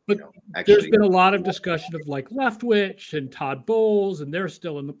guys. But there's been a lot of discussion of like Leftwich and Todd Bowles, and they're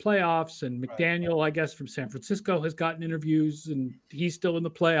still in the playoffs. And McDaniel, I guess, from San Francisco has gotten interviews, and he's still in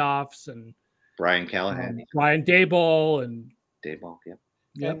the playoffs. And Brian Callahan, Brian Daboll,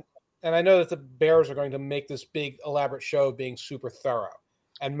 yeah. And I know that the Bears are going to make this big elaborate show of being super thorough.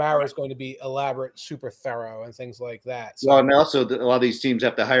 and Mara is going to be elaborate, super thorough, and things like that. So, Well, and also a lot of these teams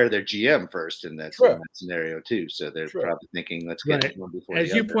have to hire their GM first in that scenario too. So they're probably thinking, let's get one before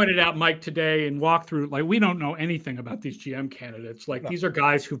As the you other. pointed out, Mike, today in walkthrough, like we don't know anything about these GM candidates. Like these are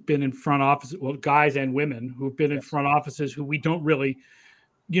guys who've been in front offices, well, guys and women who've been in front offices who we don't really,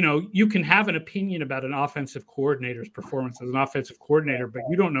 you can have an opinion about an offensive coordinator's performance as an offensive coordinator, but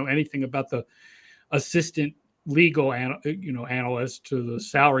you don't know anything about the assistant legal analyst to the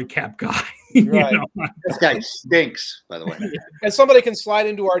salary cap guy. Right. This guy stinks, by the way. And somebody can slide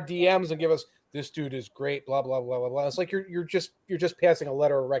into our DMs and give us, this dude is great, blah blah blah blah blah. It's like you're just passing a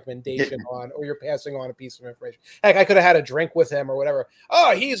letter of recommendation on, or you're passing on a piece of information. Heck, I could have had a drink with him or whatever.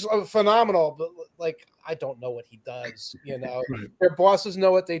 Oh, he's phenomenal, but like I don't know what he does. Their bosses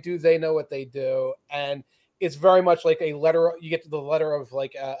know what they do, they know what they do, and it's very much like a letter. You get to the letter of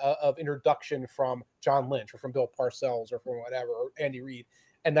like of introduction from John Lynch or from Bill Parcells or from whatever, or Andy Reid,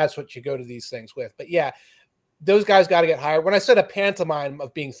 and that's what you go to these things with. But yeah, those guys got to get hired. When I said a pantomime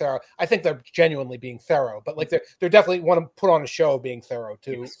of being thorough, I think they're genuinely being thorough. But like they're definitely want to put on a show of being thorough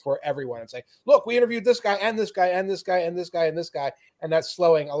too for everyone and say, look, we interviewed this guy and this guy and this guy and this guy and this guy, and that's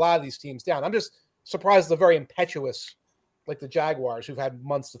slowing a lot of these teams down. I'm just surprised the very impetuous, like the Jaguars, who've had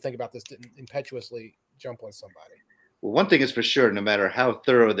months to think about this, didn't impetuously jump on somebody. Well, one thing is for sure, no matter how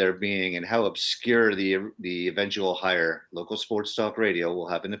thorough they're being and how obscure the eventual hire, local sports talk radio will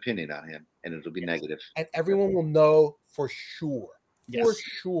have an opinion on him, and it'll be negative. And everyone will know for sure,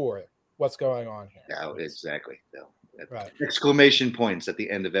 what's going on here. Yeah, exactly. No. Right. Exclamation points at the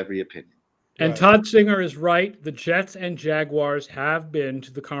end of every opinion. And Todd Singer is right. The Jets and Jaguars have been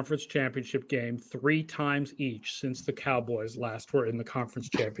to the conference championship game 3 times each since the Cowboys last were in the conference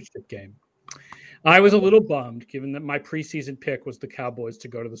championship game. I was a little bummed, given that my preseason pick was the Cowboys to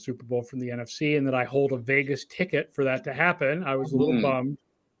go to the Super Bowl from the NFC, and that I hold a Vegas ticket for that to happen. I was a little bummed.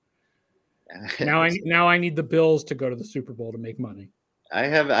 Now I need the Bills to go to the Super Bowl to make money. I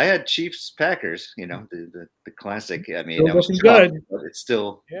had Chiefs Packers, the classic. I mean, it was good. But it's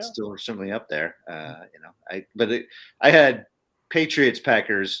still certainly up there. I had Patriots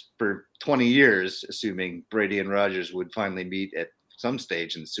Packers for 20 years, assuming Brady and Rodgers would finally meet at some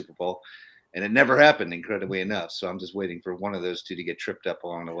stage in the Super Bowl. And it never happened, incredibly enough. So I'm just waiting for one of those two to get tripped up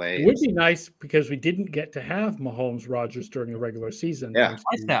along the way. It would be nice because we didn't get to have Mahomes Rodgers during the regular season. Yeah.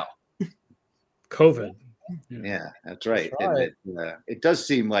 Now. COVID. Yeah, that's right. And it does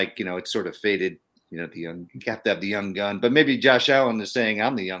seem like, it's sort of faded. You have to have the young gun. But maybe Josh Allen is saying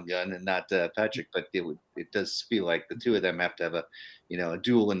I'm the young gun and not Patrick. But it does feel like the two of them have to have a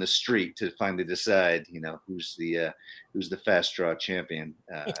duel in the street to finally decide, who's the fast draw champion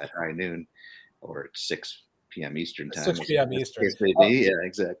at high noon or at 6 p.m. Eastern time. 6 p.m. Eastern. Yeah,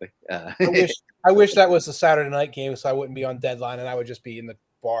 exactly. I wish that was the Saturday night game, so I wouldn't be on deadline and I would just be in the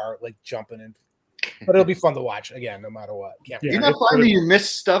bar, like jumping in. But it'll be fun to watch again, no matter what. You not find that you miss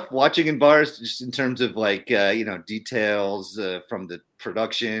stuff watching in bars, just in terms of like details from the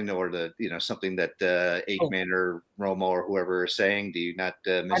production or the something that Aikman or Romo or whoever are saying? Do you not?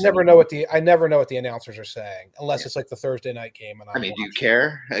 Miss I never know what the announcers are saying unless it's like the Thursday night game. And do you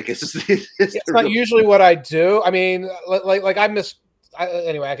care? I guess it's not usually what I do. I mean, like I miss.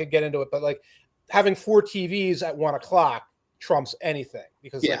 Anyway, I could get into it, but like having 4 TVs at 1:00 trumps anything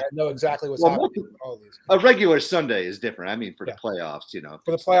because I know exactly what's happening with all these. A regular Sunday is different. I mean, for the playoffs,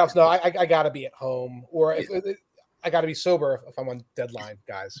 For the playoffs, no, I got to be at home or if I got to be sober if I'm on deadline,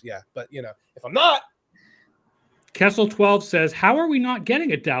 guys. Yeah, but if I'm not. Kessel 12 says, how are we not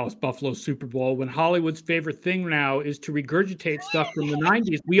getting a Dallas Buffalo Super Bowl when Hollywood's favorite thing now is to regurgitate stuff from the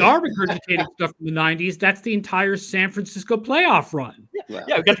 90s? We are regurgitating stuff from the 90s. That's the entire San Francisco playoff run. Yeah,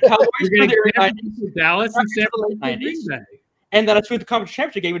 we got the Cowboys, Dallas, and San Francisco Green Bay. And then the conference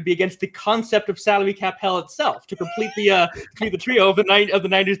championship game would be against the concept of salary cap hell itself to complete the trio of the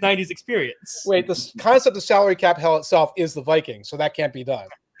 90s experience. Wait, the concept of salary cap hell itself is the Vikings, so that can't be done.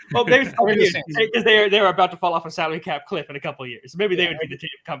 Well, because they're about to fall off a salary cap cliff in a couple of years. Maybe they would be the team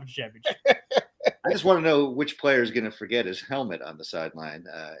conference championship. I just want to know which player is going to forget his helmet on the sideline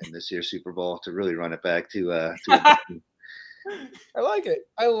in this year's Super Bowl to really run it back to. I like it.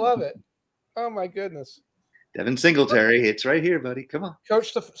 I love it. Oh my goodness. Devin Singletary, it's right here, buddy. Come on.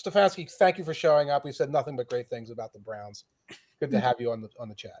 Coach Stefanski, thank you for showing up. We said nothing but great things about the Browns. Good to have you on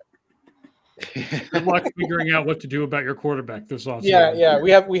the chat. Good luck figuring out what to do about your quarterback this offseason. Yeah,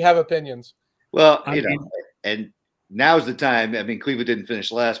 we have opinions. Well, and now's the time. I mean, Cleveland didn't finish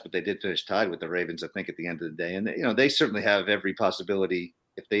last, but they did finish tied with the Ravens, I think, at the end of the day. And they certainly have every possibility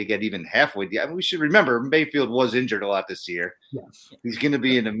if they get even halfway, we should remember Mayfield was injured a lot this year. Yes. He's going to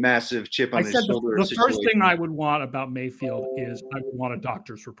be in a massive chip on his shoulder. The first thing I would want about Mayfield is I would want a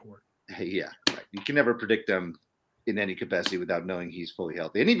doctor's report. Yeah, right. You can never predict them in any capacity without knowing he's fully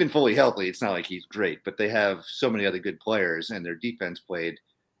healthy. And even fully healthy, it's not like he's great, but they have so many other good players, and their defense played,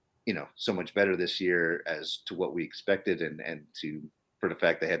 so much better this year as to what we expected, and for the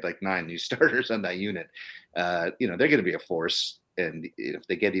fact they had like 9 new starters on that unit. They're going to be a force. And if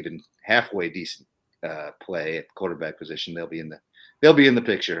they get even halfway decent play at quarterback position, they'll be in the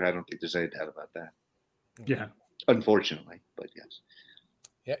picture. I don't think there's any doubt about that. Yeah, unfortunately, but yes.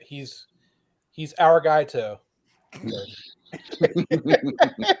 Yeah, he's our guy too.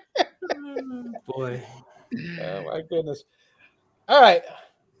 Boy, oh my goodness! All right.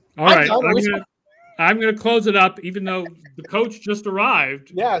 I'm going to close it up, even though the coach just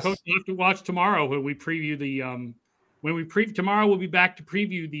arrived. Yes, the coach will have to watch tomorrow when we preview the. Tomorrow we'll be back to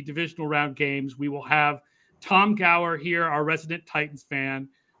preview the divisional round games. We will have Tom Gower here, our resident Titans fan.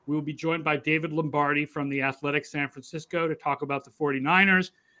 We will be joined by David Lombardi from the Athletic San Francisco to talk about the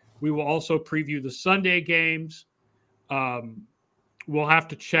 49ers. We will also preview the Sunday games. We'll have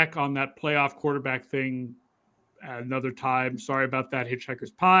to check on that playoff quarterback thing at another time. Sorry about that,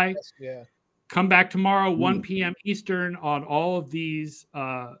 Hitchhiker's Pie. Yes, yeah. Come back tomorrow, 1 p.m. Eastern, on all of these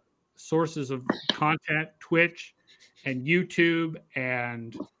sources of content, Twitch and YouTube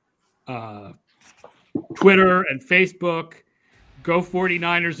and Twitter and Facebook. Go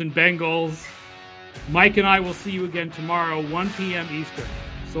 49ers and Bengals. Mike and I will see you again tomorrow, 1 p.m. Eastern.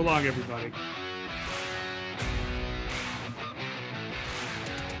 So long, everybody.